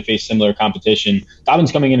Ten, so they faced similar competition. Dobbins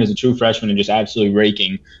coming in as a true freshman and just absolutely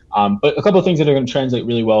raking. But a couple of things that are going to translate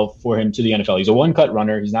really well for him to the NFL. He's a one-cut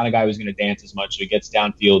runner. He's not a guy who's going to dance as much, so he gets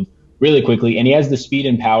downfield really quickly, and he has the speed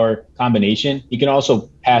and power combination. He can also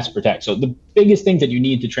pass protect. So the biggest thing that you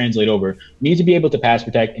need to translate over, you need to be able to pass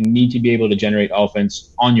protect and need to be able to generate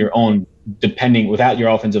offense on your own, without your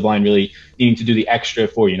offensive line really needing to do the extra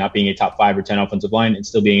for you, not being a top 5 or 10 offensive line and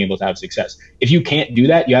still being able to have success. If you can't do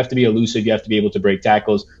that, you have to be elusive. You have to be able to break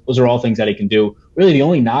tackles. Those are all things that he can do. Really, the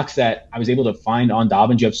only knocks that I was able to find on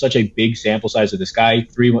Dobbins, you have such a big sample size of this guy,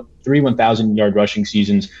 three 1,000-yard rushing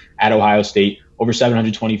seasons at Ohio State, over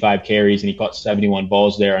 725 carries, and he caught 71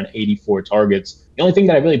 balls there on 84 targets. The only thing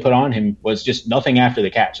that I really put on him was just nothing after the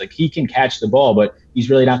catch. Like, he can catch the ball, but he's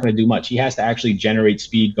really not going to do much. He has to actually generate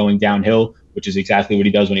speed going downhill, which is exactly what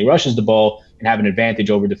he does when he rushes the ball, and have an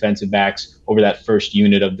advantage over defensive backs, over that first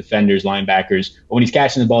unit of defenders, linebackers. But when he's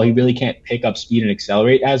catching the ball, he really can't pick up speed and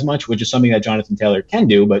accelerate as much, which is something that Jonathan Taylor can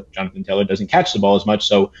do, but Jonathan Taylor doesn't catch the ball as much,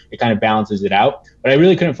 so it kind of balances it out. But I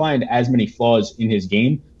really couldn't find as many flaws in his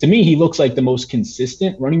game. To me, he looks like the most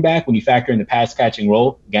consistent running back when you factor in the pass-catching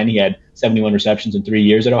role. Again, he had 71 receptions in 3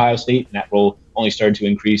 years at Ohio State, and that role only started to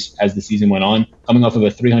increase as the season went on. Coming off of a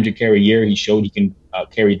 300-carry year, he showed he can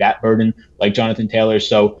carry that burden like Jonathan Taylor.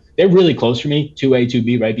 So they're really close for me, 2A,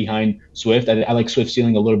 2B, right behind Swift. I like Swift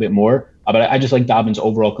ceiling a little bit more, but I just like Dobbins'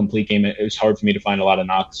 overall complete game. It was hard for me to find a lot of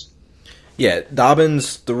knocks. Yeah,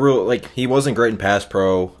 Dobbins, he wasn't great in pass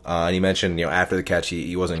pro, and he mentioned, after the catch,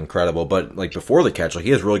 he wasn't incredible, but, before the catch, he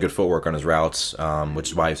has really good footwork on his routes, which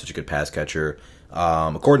is why he's such a good pass catcher.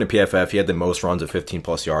 According to PFF, he had the most runs of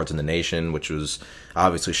 15-plus yards in the nation, which was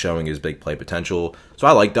obviously showing his big play potential. So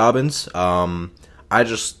I like Dobbins. I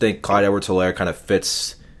just think Clyde Edwards-Helaire kind of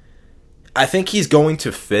fits. I think he's going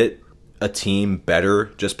to fit a team better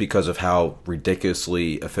just because of how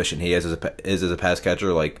ridiculously efficient he is as a pass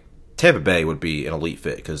catcher. Like, Tampa Bay would be an elite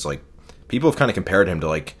fit because, people have kind of compared him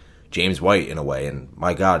to, James White in a way. And,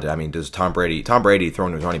 my God, does Tom Brady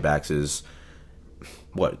throwing his running backs is,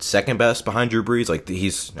 second best behind Drew Brees?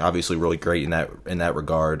 He's obviously really great in that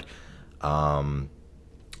regard. So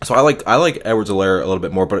I like Edwards-Helaire a little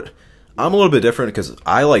bit more, but I'm a little bit different because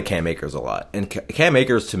I like Cam Akers a lot. And Cam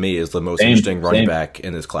Akers, to me, is the most interesting running back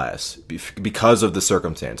in this class because of the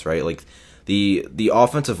circumstance, right? The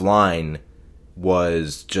offensive line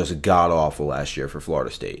was just god-awful last year for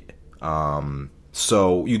Florida State.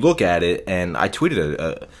 So you look at it, and I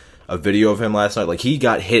tweeted a video of him last night. He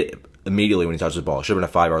got hit immediately when he touched the ball. It should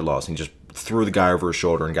have been a 5-yard loss. And he just threw the guy over his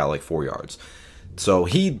shoulder and got 4 yards. So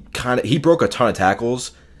he broke a ton of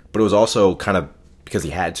tackles, but it was also kind of because he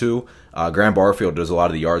had to. Graham Barfield does a lot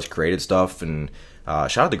of the yards created stuff, and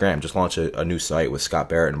shout out to Graham, just launched a new site with Scott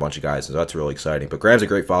Barrett and a bunch of guys, so that's really exciting. But Graham's a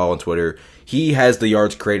great follow on Twitter. He has the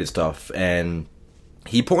yards created stuff, and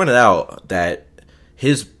he pointed out that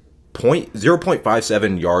his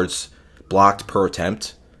 0.57 yards blocked per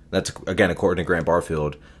attempt, that's, again, according to Graham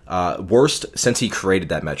Barfield, worst since he created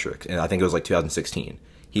that metric, and I think it was 2016.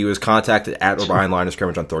 He was contacted at or behind line of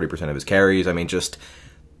scrimmage on 30% of his carries. Just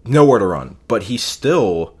nowhere to run. But he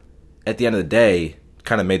still, at the end of the day,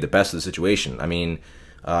 kind of made the best of the situation.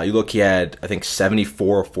 You look, he had, I think,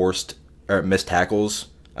 74 missed tackles.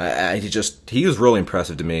 He was really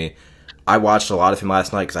impressive to me. I watched a lot of him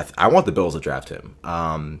last night because I want the Bills to draft him.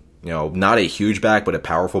 Not a huge back, but a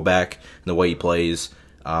powerful back in the way he plays.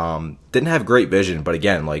 Didn't have great vision, but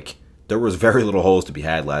again, there was very little holes to be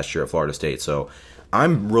had last year at Florida State. So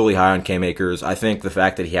I'm really high on Cam Akers. I think the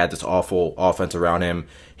fact that he had this awful offense around him,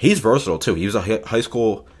 he's versatile too. He was a high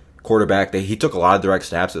school quarterback. He took a lot of direct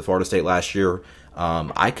snaps at Florida State last year.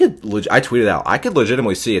 I tweeted out, I could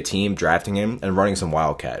legitimately see a team drafting him and running some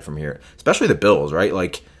Wildcat from here, especially the Bills, right?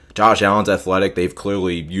 Like, Josh Allen's athletic. They've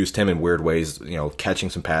clearly used him in weird ways, catching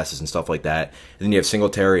some passes and stuff like that. And then you have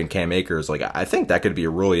Singletary and Cam Akers. Like, I think that could be a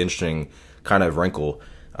really interesting kind of wrinkle.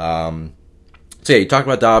 So yeah, you talked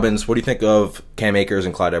about Dobbins. What do you think of Cam Akers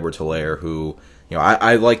and Clyde Edwards-Helaire, who,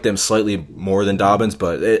 I like them slightly more than Dobbins,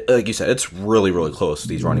 but like you said, it's really, really close,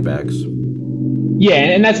 these running backs. Yeah,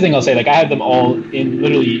 and that's the thing I'll say. Like, I have them all in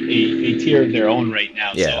literally a tier of their own right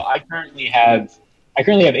now. Yeah. So I currently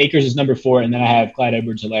have Akers as number 4, and then I have Clyde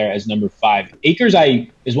Edwards-Helaire as number 5. Akers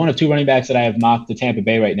is one of 2 running backs that I have mocked to Tampa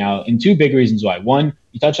Bay right now, and 2 big reasons why. One,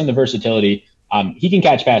 you touched on the versatility. He can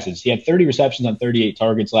catch passes. He had 30 receptions on 38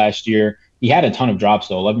 targets last year. He had a ton of drops,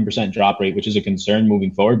 though, 11% drop rate, which is a concern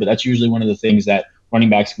moving forward, but that's usually one of the things that running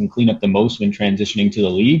backs can clean up the most when transitioning to the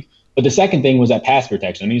league. But the second thing was that pass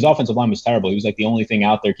protection. I mean, his offensive line was terrible. He was like the only thing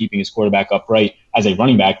out there keeping his quarterback upright as a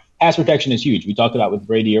running back. Pass protection is huge. We talked about with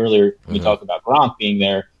Brady earlier when we talked about Gronk being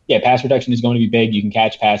there. Yeah, pass protection is going to be big. You can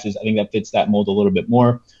catch passes. I think that fits that mold a little bit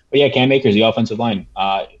more. But yeah, Cam Akers, the offensive line,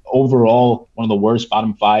 overall one of the worst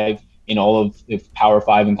bottom 5 in all of the Power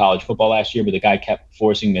 5 in college football last year, but the guy kept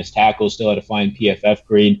forcing missed tackles, still had a fine PFF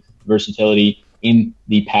grade, versatility in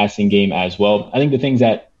the passing game as well. I think the things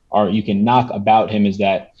that you can knock about him is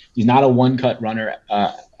that he's not a one-cut runner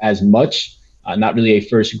as much, not really a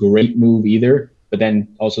first great move either, but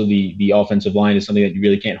then also the offensive line is something that you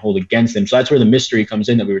really can't hold against him. So that's where the mystery comes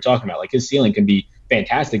in that we were talking about. Like, his ceiling can be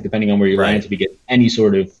fantastic depending on where you land if you get any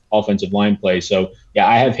sort of offensive line play. So, yeah,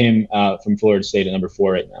 I have him from Florida State at number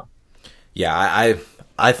 4 right now. Yeah,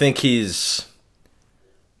 I think he's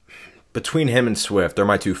between him and Swift. They're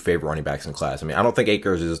my 2 favorite running backs in class. I mean, I don't think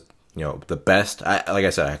Akers is the best. Like I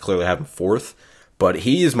said, I clearly have him 4th, but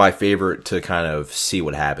he is my favorite to kind of see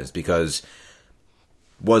what happens because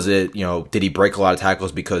was it did he break a lot of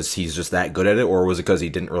tackles because he's just that good at it, or was it because he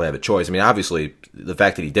didn't really have a choice? I mean, obviously the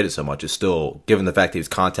fact that he did it so much is still, given the fact that he's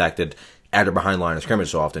contacted at or behind line of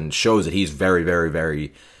scrimmage so often, shows that he's very, very,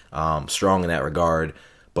 very strong in that regard.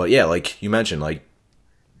 But yeah, like you mentioned, like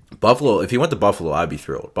Buffalo, if he went to Buffalo, I'd be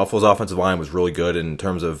thrilled. Buffalo's offensive line was really good in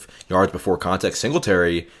terms of yards before contact.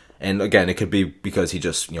 Singletary, and again, it could be because he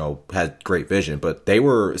just, had great vision, but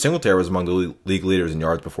Singletary was among the league leaders in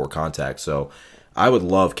yards before contact. So I would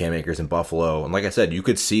love Cam Akers in Buffalo. And like I said, you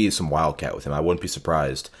could see some Wildcat with him. I wouldn't be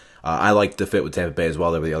surprised. I like the fit with Tampa Bay as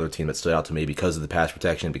well. They were the other team that stood out to me because of the pass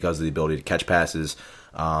protection, because of the ability to catch passes.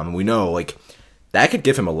 We know, like, that could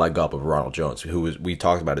give him a leg up of Ronald Jones, who we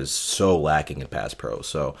talked about is so lacking in pass pro.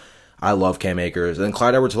 So I love Cam Akers. And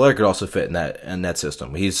Clyde Edwards-Helaire could also fit in that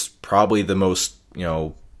system. He's probably the most,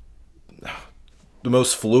 the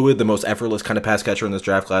most fluid, the most effortless kind of pass catcher in this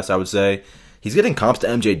draft class, I would say. He's getting comps to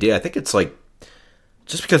MJD. I think it's like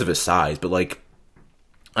just because of his size, but like,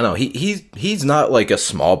 I don't know, he's not like a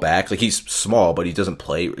small back. Like, he's small, but he doesn't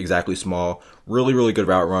play exactly small. Really, really good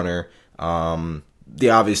route runner. The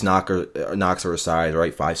obvious knocks are aside,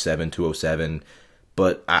 right? 5'7", 207.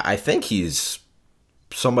 But I think he's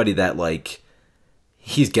somebody that, like,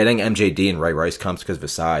 he's getting MJD and Ray Rice comps because of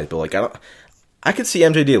his size. But, like, I could see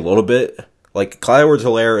MJD a little bit. Like, Clyde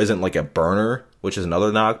Edwards-Helaire isn't, like, a burner, which is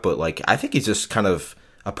another knock. But, like, I think he's just kind of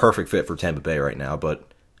a perfect fit for Tampa Bay right now. But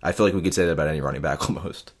I feel like we could say that about any running back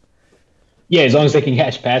almost. Yeah, as long as they can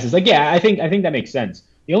catch passes. Like, yeah, I think that makes sense.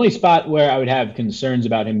 The only spot where I would have concerns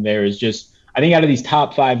about him there is just, I think out of these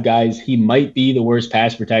top 5 guys, he might be the worst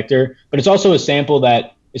pass protector, but it's also a sample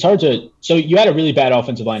that it's hard to. So you had a really bad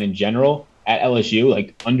offensive line in general at LSU,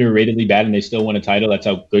 like underratedly bad, and they still won a title. That's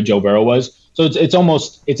how good Joe Burrow was. So it's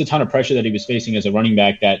a ton of pressure that he was facing as a running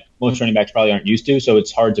back that most running backs probably aren't used to. So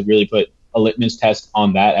it's hard to really put a litmus test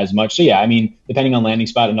on that as much. So yeah, I mean, depending on landing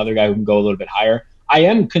spot, another guy who can go a little bit higher. I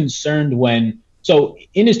am concerned so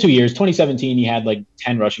in his 2 years, 2017, he had like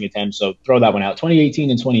 10 rushing attempts, so throw that one out. 2018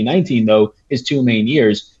 and 2019, though, his 2 main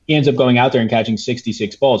years, he ends up going out there and catching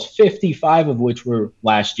 66 balls, 55 of which were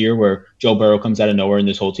last year, where Joe Burrow comes out of nowhere and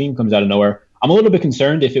this whole team comes out of nowhere. I'm a little bit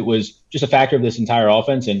concerned if it was just a factor of this entire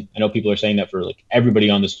offense, and I know people are saying that for like everybody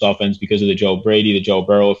on this offense because of the Joe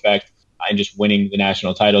Burrow effect and just winning the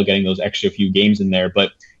national title, getting those extra few games in there.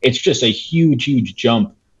 But it's just a huge, huge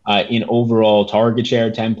jump in overall target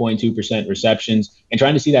share, 10.2% receptions, and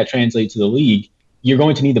trying to see that translate to the league, you're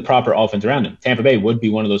going to need the proper offense around him. Tampa Bay would be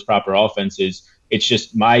one of those proper offenses. It's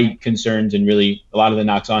just my concerns, and really a lot of the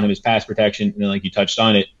knocks on him is pass protection, and then, like you touched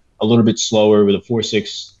on it, a little bit slower with a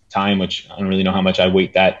 4.6 time, which I don't really know how much I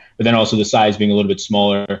weight that, but then also the size being a little bit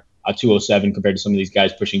smaller, 207 compared to some of these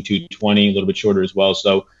guys pushing 220, a little bit shorter as well.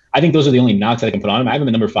 So I think those are the only knocks that I can put on him. I have him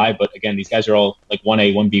at number 5, but again, these guys are all like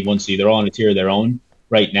 1A, 1B, 1C. They're all on a tier of their own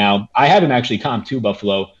right now. I have him actually comp to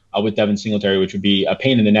Buffalo with Devin Singletary, which would be a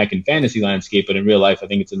pain in the neck in fantasy landscape, but in real life, I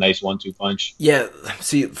think it's a nice 1-2 punch. Yeah,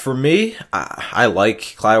 see, for me, I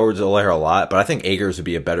like Clyde Edwards-Helaire a lot, but I think Akers would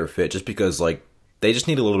be a better fit just because, like, they just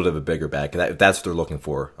need a little bit of a bigger back. That's what they're looking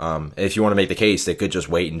for. If you want to make the case, they could just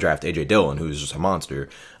wait and draft A.J. Dillon, who's just a monster.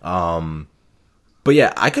 But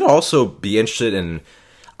yeah, I could also be interested in,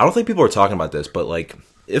 I don't think people are talking about this, but, like,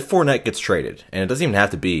 if Fournette gets traded, and it doesn't even have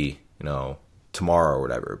to be, tomorrow or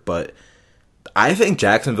whatever, but I think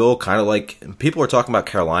Jacksonville kind of like, people are talking about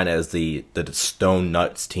Carolina as the stone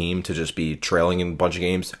nuts team to just be trailing in a bunch of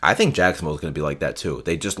games. I think Jacksonville is going to be like that too.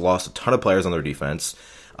 They just lost a ton of players on their defense.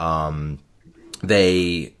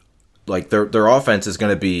 They like their offense is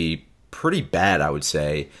going to be pretty bad, I would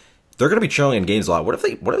say. They're going to be trailing in games a lot. What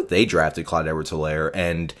if they drafted Clyde Edwards-Helaire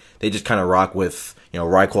and they just kind of rock with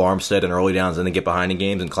Ryquell Armstead in early downs and then get behind in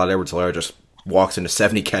games and Clyde Edwards-Helaire just walks into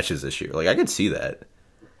 70 catches this year? Like, I could see that.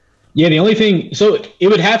 Yeah, the only thing, so it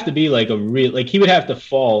would have to be like he would have to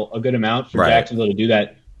fall a good amount for Jacksonville to do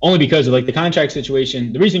that, only because of like the contract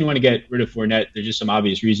situation. The reason you want to get rid of Fournette, there's just some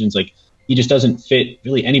obvious reasons. Like, he just doesn't fit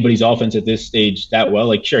really anybody's offense at this stage that well.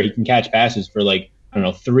 Like, sure, he can catch passes for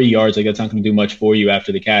 3 yards. Like, that's not going to do much for you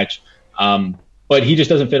after the catch. But he just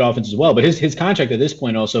doesn't fit offense as well. But his contract at this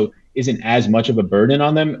point also isn't as much of a burden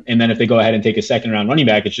on them. And then if they go ahead and take a second-round running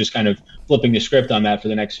back, it's just kind of flipping the script on that for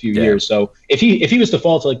the next few years. So if he was to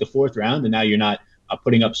fall to the 4th round, and now you're not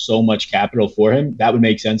putting up so much capital for him, that would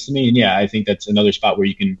make sense to me. And yeah, I think that's another spot where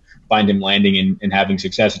you can find him landing and having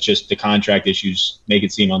success. It's just the contract issues make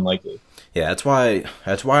it seem unlikely. Yeah, that's why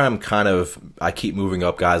I keep moving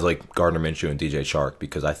up guys like Gardner Minshew and DJ Chark,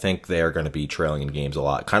 because I think they are going to be trailing in games a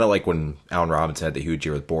lot. Kind of like when Allen Robinson had the huge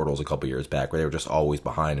year with Bortles a couple years back, where they were just always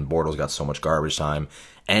behind, and Bortles got so much garbage time.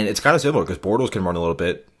 And it's kind of similar because Bortles can run a little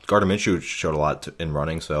bit. Gardner Minshew showed a lot in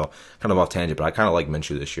running, so kind of off tangent, but I kind of like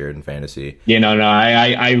Minshew this year in fantasy. Yeah, no,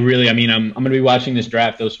 I really, I'm going to be watching this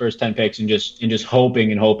draft, those first 10 picks, and just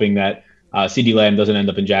hoping that CeeDee Lamb doesn't end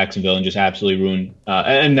up in Jacksonville and just absolutely ruin,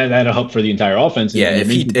 and that'll help for the entire offense. Yeah, if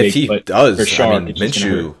he does,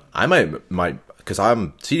 Minshew, I might because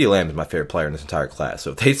CeeDee Lamb is my favorite player in this entire class.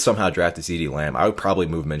 So if they somehow drafted CeeDee Lamb, I would probably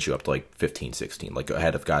move Minshew up to 15, 16,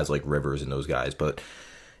 ahead of guys like Rivers and those guys. But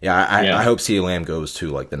yeah, I hope CeeDee Lamb goes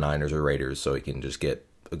to the Niners or Raiders so he can just get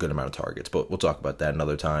a good amount of targets. But we'll talk about that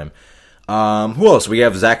another time. Who else? We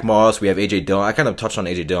have Zach Moss. We have A.J. Dillon. I kind of touched on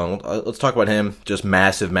A.J. Dillon. Let's talk about him. Just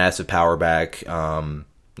massive power back. Kind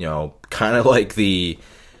of like the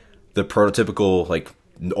prototypical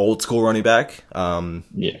old school running back.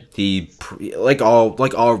 He like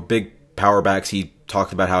all big power backs. He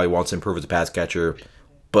talked about how he wants to improve as a pass catcher,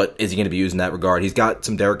 but is he going to be used in that regard? He's got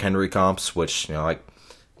some Derrick Henry comps, which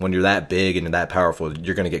when you're that big and that powerful,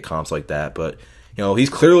 you're going to get comps like that. But he's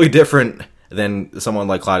clearly different than someone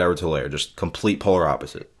like Clyde Edwards-Helaire, just complete polar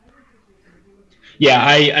opposite. Yeah,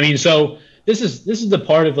 I mean, so this is the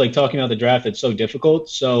part of talking about the draft that's so difficult.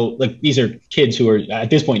 So these are kids who are at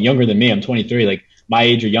this point younger than me. I'm 23, my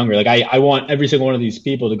age or younger. I want every single one of these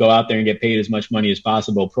people to go out there and get paid as much money as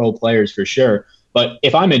possible, pro players for sure. But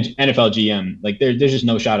if I'm an NFL GM, there's just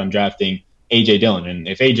no shot I'm drafting A.J. Dillon. And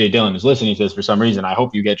if A.J. Dillon is listening to this for some reason, I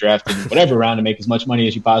hope you get drafted in whatever round to make as much money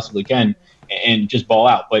as you possibly can and just ball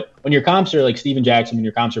out. But when your comps are Steven Jackson and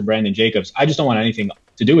your comps are Brandon Jacobs, I just don't want anything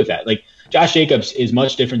to do with that. Josh Jacobs is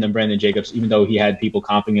much different than Brandon Jacobs, even though he had people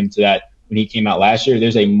comping him to that when he came out last year.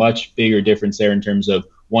 There's a much bigger difference there in terms of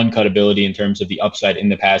one-cut ability, in terms of the upside in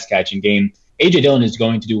the pass-catching game. A.J. Dillon is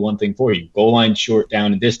going to do one thing for you: goal line, short,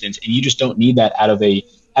 down, and distance. And you just don't need that out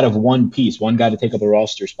of one piece, one guy to take up a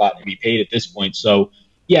roster spot and be paid at this point. So,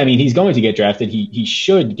 yeah, I mean, he's going to get drafted. He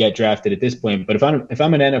should get drafted at this point. But if I'm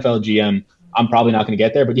an NFL GM, I'm probably not going to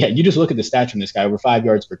get there. But yeah, you just look at the stats from this guy: over 5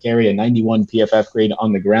 yards per carry, a 91 PFF grade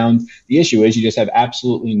on the ground. The issue is you just have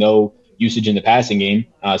absolutely no usage in the passing game.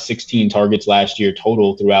 16 targets last year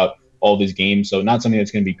total throughout all of his games. So not something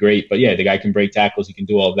that's going to be great. But yeah, the guy can break tackles. He can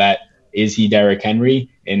do all of that. Is he Derrick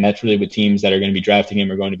Henry? And that's really what teams that are going to be drafting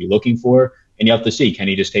him are going to be looking for. And you have to see, can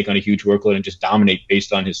he just take on a huge workload and just dominate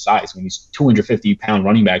based on his size? When he's 250-pound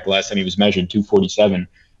running back, the last time he was measured, 247,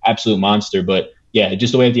 absolute monster. But yeah,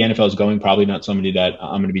 just the way that the NFL is going, probably not somebody that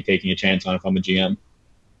I'm going to be taking a chance on if I'm a GM.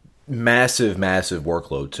 Massive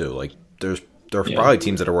workload too. There are probably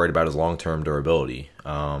teams that are worried about his long-term durability.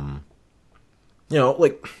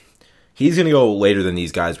 He's going to go later than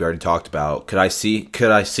these guys we already talked about. Could I see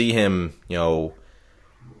him,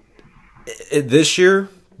 this year?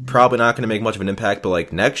 Probably not going to make much of an impact,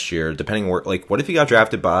 but next year, depending where, what if he got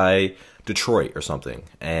drafted by Detroit or something,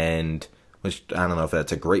 and which I don't know if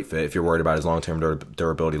that's a great fit if you're worried about his long-term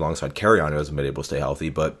durability alongside Carrion, who hasn't been able to stay healthy.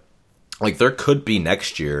 But like there could be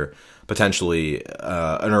next year potentially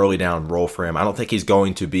an early down role for him. I don't think he's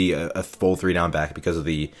going to be a full 3-down back because of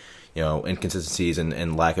the inconsistencies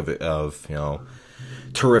and lack of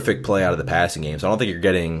terrific play out of the passing game. So I don't think you're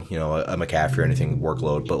getting a McCaffrey or anything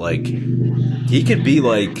workload, but like he could be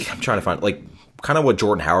like, I'm trying to find like kind of what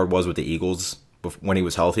Jordan Howard was with the Eagles when he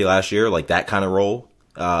was healthy last year, like that kind of role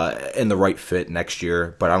in the right fit next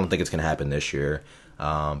year. But I don't think it's going to happen this year.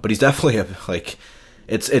 But he's definitely like.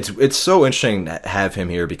 It's so interesting to have him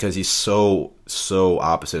here because he's so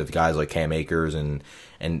opposite of guys like Cam Akers and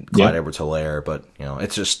Clyde Edwards-Helaire. But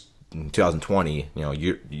it's just in 2020.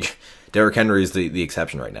 Derrick Henry is the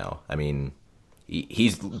exception right now. I mean,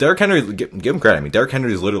 he's Derrick Henry. Give him credit. I mean, Derrick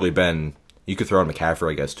Henry's literally been. You could throw in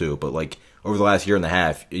McCaffrey, I guess, too. But like over the last year and a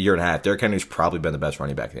half, Derrick Henry's probably been the best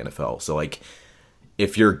running back in the NFL. So like,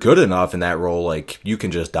 if you're good enough in that role, like you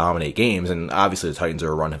can just dominate games. And obviously, the Titans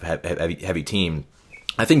are a run heavy team.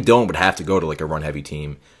 I think Dillon would have to go to like a run-heavy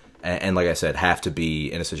team, and like I said, have to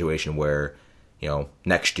be in a situation where,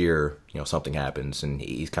 next year, something happens and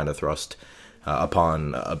he's kind of thrust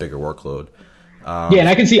upon a bigger workload. And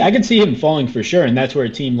I can see him falling for sure, and that's where a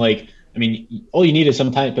team like, I mean, all you need is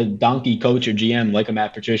some type of donkey coach or GM like a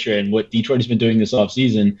Matt Patricia, and what Detroit has been doing this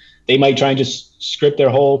offseason. They might try and just script their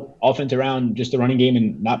whole offense around just the running game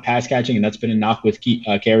and not pass catching, and that's been a knock with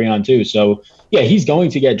carry on too. So yeah, he's going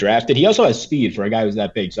to get drafted. He also has speed for a guy who's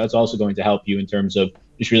that big, so that's also going to help you in terms of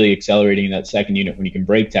just really accelerating that second unit when you can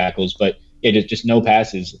break tackles. But yeah, just no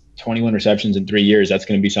passes, 21 receptions in 3 years. That's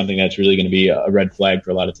going to be something that's really going to be a red flag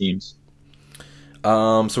for a lot of teams.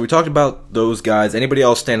 So we talked about those guys. Anybody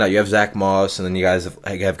else stand out? You have Zach Moss, and then you guys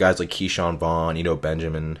have guys like Keyshawn Vaughn,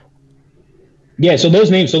 Benjamin. Yeah, so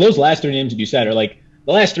those last 3 names that you said are like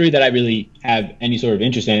the last 3 that I really have any sort of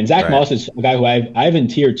interest in. And Zach Moss is a guy who I have in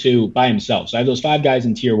tier 2 by himself. So I have those 5 guys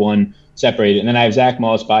in tier 1 separated, and then I have Zach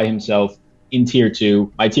Moss by himself in tier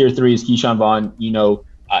 2. My tier 3 is Keyshawn Vaughn,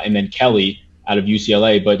 and then Kelly out of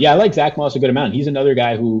UCLA. But yeah, I like Zach Moss a good amount. He's another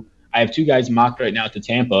guy who I have 2 guys mocked right now to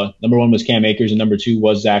Tampa. Number 1 was Cam Akers, and number 2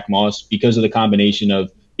 was Zach Moss because of the combination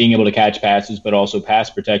of being able to catch passes, but also pass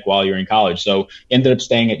protect while you're in college. So he ended up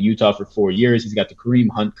staying at Utah for 4 years. He's got the Kareem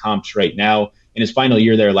Hunt comps right now. In his final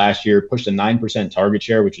year there last year, pushed a 9% target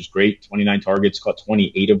share, which is great. 29 targets, caught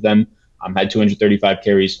 28 of them, had 235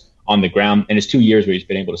 carries on the ground. In his 2 years where he's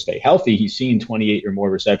been able to stay healthy, he's seen 28 or more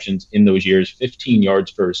receptions in those years, 15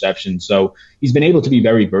 yards per reception. So he's been able to be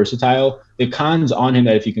very versatile. The cons on him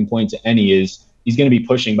that if you can point to any is he's going to be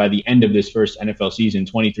pushing by the end of this first NFL season,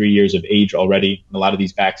 23 years of age already. And a lot of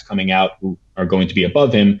these backs coming out who are going to be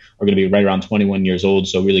above him are going to be right around 21 years old.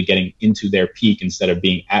 So really getting into their peak instead of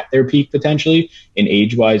being at their peak potentially in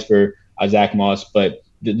age-wise for Zach Moss. But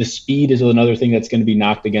the speed is another thing that's going to be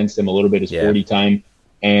knocked against him a little bit, is 40 time.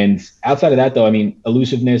 And outside of that, though, I mean,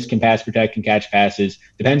 elusiveness, can pass protect, can catch passes,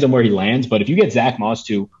 depends on where he lands. But if you get Zach Moss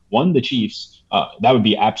to the Chiefs, that would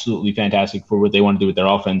be absolutely fantastic for what they want to do with their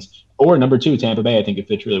offense. Or number 2, Tampa Bay, I think it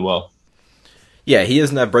fits really well. Yeah, he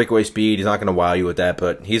doesn't have breakaway speed. He's not going to wow you with that,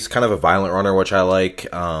 but he's kind of a violent runner, which I like.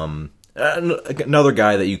 Another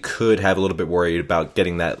guy that you could have a little bit worried about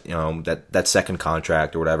getting that, that second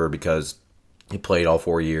contract or whatever, because he played all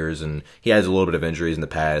 4 years and he has a little bit of injuries in the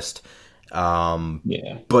past.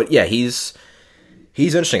 But yeah, he's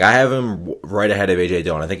interesting. I have him right ahead of AJ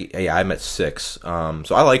Dillon. I think I'm at 6. So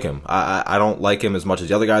I like him. I don't like him as much as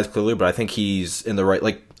the other guys clearly, but I think he's in the right,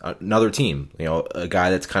 like another team, a guy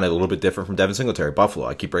that's kind of a little bit different from Devin Singletary, Buffalo.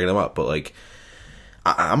 I keep bringing him up, but like,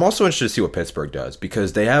 I'm also interested to see what Pittsburgh does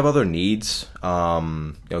because they have other needs.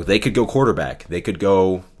 They could go quarterback. They could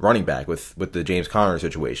go running back with the James Conner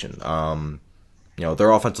situation.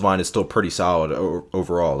 Their offensive line is still pretty solid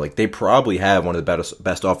overall. Like they probably have one of the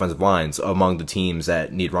best offensive lines among the teams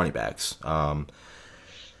that need running backs.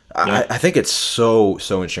 I think it's so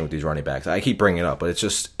interesting with these running backs. I keep bringing it up, but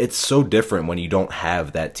it's so different when you don't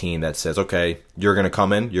have that team that says, okay, you're going to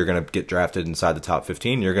come in, you're going to get drafted inside the top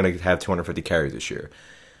 15, you're going to have 250 carries this year.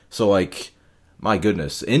 So like, my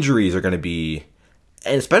goodness, injuries are going to be.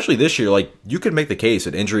 And especially this year, like you could make the case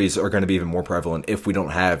that injuries are going to be even more prevalent if we don't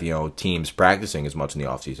have, teams practicing as much in the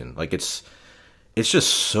offseason. Like it's just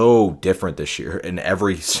so different this year in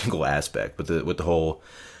every single aspect with the whole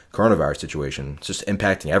coronavirus situation. It's just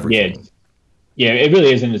impacting everything. Yeah, it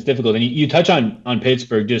really is, and it's difficult. And you touch on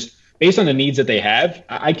Pittsburgh, just based on the needs that they have,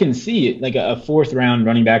 I can see it like a 4th round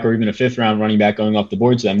running back or even a 5th round running back going off the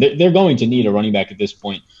board to them. They're going to need a running back at this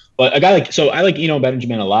point. But a guy I like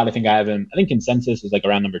Benjamin a lot. I think consensus is like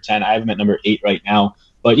around number 10. I have him at number 8 right now.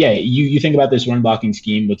 But yeah, you think about this run blocking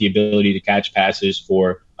scheme with the ability to catch passes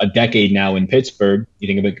for a decade now in Pittsburgh. You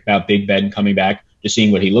think about Big Ben coming back, just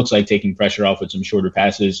seeing what he looks like, taking pressure off with some shorter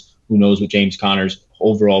passes. Who knows what James Conner's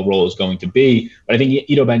overall role is going to be? But I think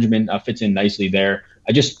Ito Benjamin fits in nicely there.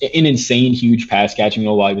 Just an insane, huge pass catching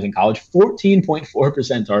role while he was in college.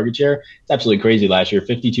 14.4% target share. It's absolutely crazy last year.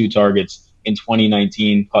 52 targets in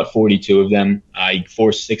 2019, caught 42 of them. He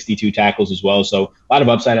forced 62 tackles as well. So a lot of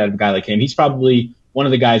upside out of a guy like him. He's probably one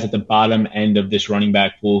of the guys at the bottom end of this running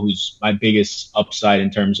back pool who's my biggest upside in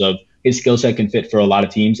terms of his skill set can fit for a lot of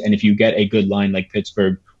teams. And if you get a good line like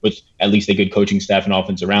Pittsburgh with at least a good coaching staff and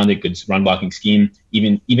offense around it, good run blocking scheme,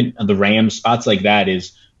 even the Rams, spots like that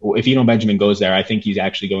is, if Eno Benjamin goes there, I think he's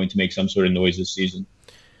actually going to make some sort of noise this season.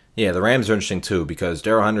 Yeah, the Rams are interesting too because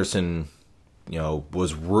Darrell Henderson, Darrell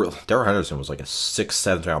Henderson was like a 6th,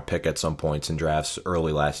 7th round pick at some points in drafts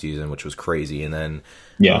early last season, which was crazy, and then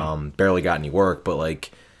barely got any work. But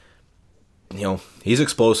he's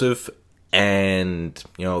explosive, and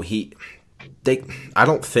I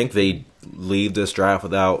don't think they leave this draft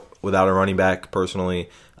without a running back personally.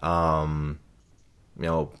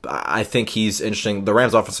 I think he's interesting. The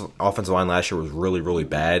Rams' offensive line last year was really, really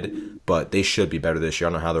bad, but they should be better this year.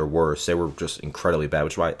 I don't know how they're worse. They were just incredibly bad,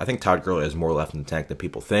 which is why I think Todd Gurley has more left in the tank than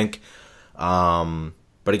people think. But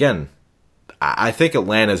again, I think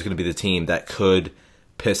Atlanta is going to be the team that could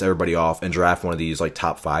piss everybody off and draft one of these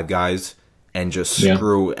top 5 guys and just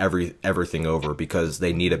screw everything over because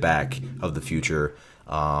they need a back of the future.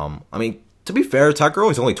 To be fair, Todd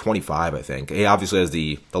Gurley's only 25, I think. He obviously has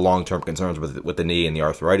the long-term concerns with the knee and the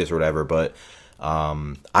arthritis or whatever, but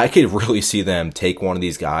I could really see them take one of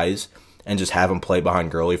these guys and just have him play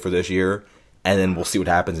behind Gurley for this year, and then we'll see what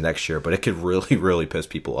happens next year. But it could really, really piss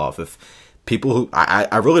people off. If people who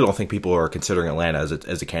I really don't think people are considering Atlanta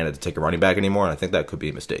as a candidate to take a running back anymore, and I think that could be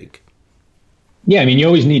a mistake. Yeah, you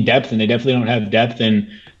always need depth, and they definitely don't have depth, and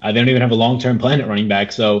they don't even have a long-term plan at running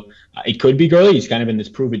back. So it could be Gurley. He's kind of in this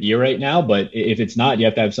prove-it year right now, but if it's not, you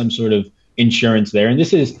have to have some sort of insurance there. And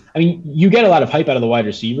this is, you get a lot of hype out of the wide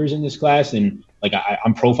receivers in this class, and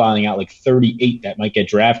I'm profiling out 38 that might get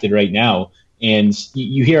drafted right now, and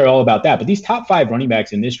you hear all about that. But these top 5 running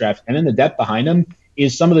backs in this draft, and then the depth behind them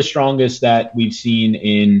is some of the strongest that we've seen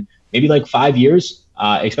in maybe 5 years.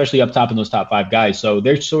 Especially up top in those top 5 guys. So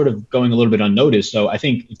they're sort of going a little bit unnoticed. So I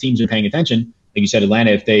think if teams are paying attention, like you said, Atlanta,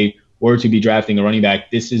 if they were to be drafting a running back,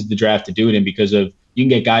 this is the draft to do it in because of you can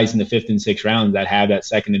get guys in the 5th and 6th round that have that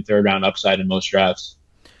 2nd and 3rd round upside in most drafts.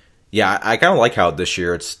 Yeah, I kind of like how this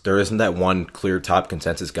year there isn't that one clear top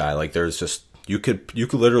consensus guy. There's just you could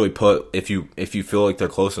literally put if you feel like they're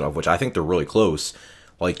close enough, which I think they're really close.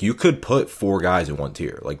 You could put 4 guys in one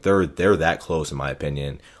tier. They're that close in my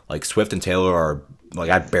opinion. Swift and Taylor are.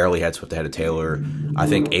 I barely had Swift ahead of Taylor. I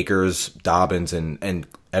think Akers, Dobbins, and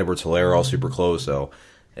Edwards-Helaire are all super close, so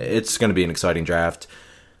it's going to be an exciting draft.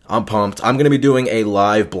 I'm pumped. I'm going to be doing a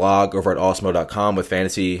live blog over at awesemo.com with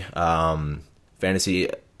fantasy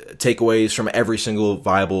takeaways from every single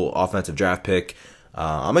viable offensive draft pick.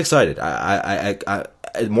 I'm excited. I'm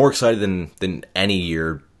more excited than any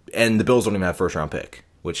year, and the Bills don't even have a first-round pick,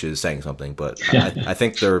 which is saying something, but I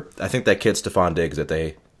think that kid Stephon Diggs that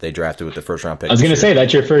they drafted with the first-round pick. I was going to say,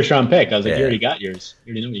 that's your first-round pick. I was like, you already got yours.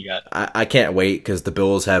 You already know what you got. I can't wait because the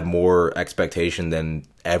Bills have more expectation than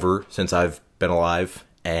ever since I've been alive,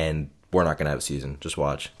 and we're not going to have a season. Just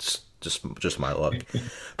watch. Just my luck.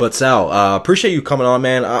 But, Sal, appreciate you coming on,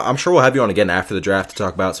 man. I'm sure we'll have you on again after the draft to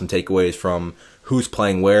talk about some takeaways from who's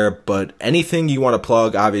playing where, but anything you want to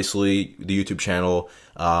plug, obviously, the YouTube channel,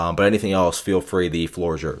 but anything else, feel free. The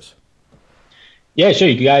floor is yours. Yeah, sure.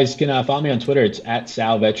 You guys can follow me on Twitter. It's at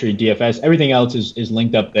Sal Vetri DFS. Everything else is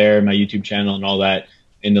linked up there, my YouTube channel and all that,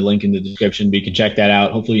 in the link in the description. But you can check that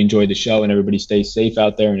out. Hopefully you enjoy the show and everybody stays safe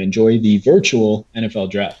out there and enjoy the virtual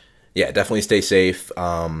NFL draft. Yeah, definitely stay safe. It's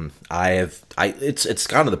gotten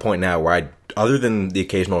to the point now where other than the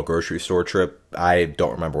occasional grocery store trip, I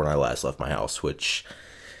don't remember when I last left my house, which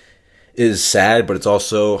is sad, but it's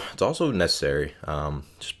also necessary.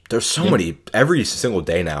 There's so many every single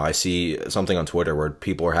day now. I see something on Twitter where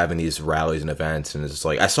people are having these rallies and events, and it's just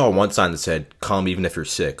I saw one sign that said "Come even if you're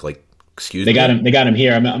sick." Excuse me. They got him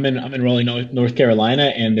here. I'm in Raleigh, North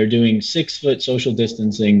Carolina, and they're doing 6-foot social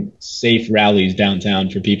distancing safe rallies downtown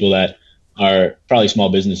for people that are probably small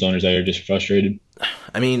business owners that are just frustrated.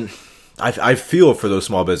 I feel for those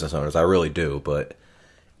small business owners. I really do, but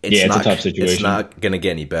it's a tough situation. It's not going to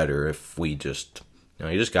get any better if we just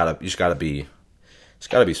you just gotta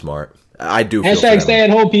be smart. I do. Hashtag stay at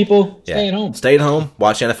home, people. Stay at home. Stay at home.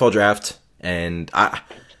 Watch the NFL draft, and I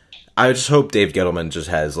just hope Dave Gettleman just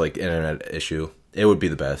has internet issue. It would be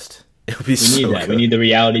the best. It'll be We need that. good. We need the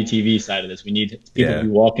reality TV side of this. We need people to be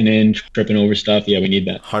walking in, tripping over stuff. Yeah, we need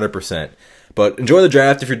that. 100%. But enjoy the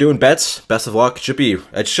draft. If you're doing bets, best of luck. It should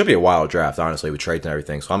be a wild draft, honestly, with trades and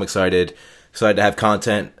everything. So I'm excited to have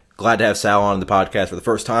content. Glad to have Sal on the podcast for the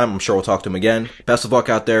first time. I'm sure we'll talk to him again. Best of luck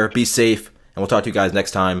out there. Be safe, and we'll talk to you guys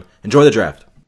next time. Enjoy the draft.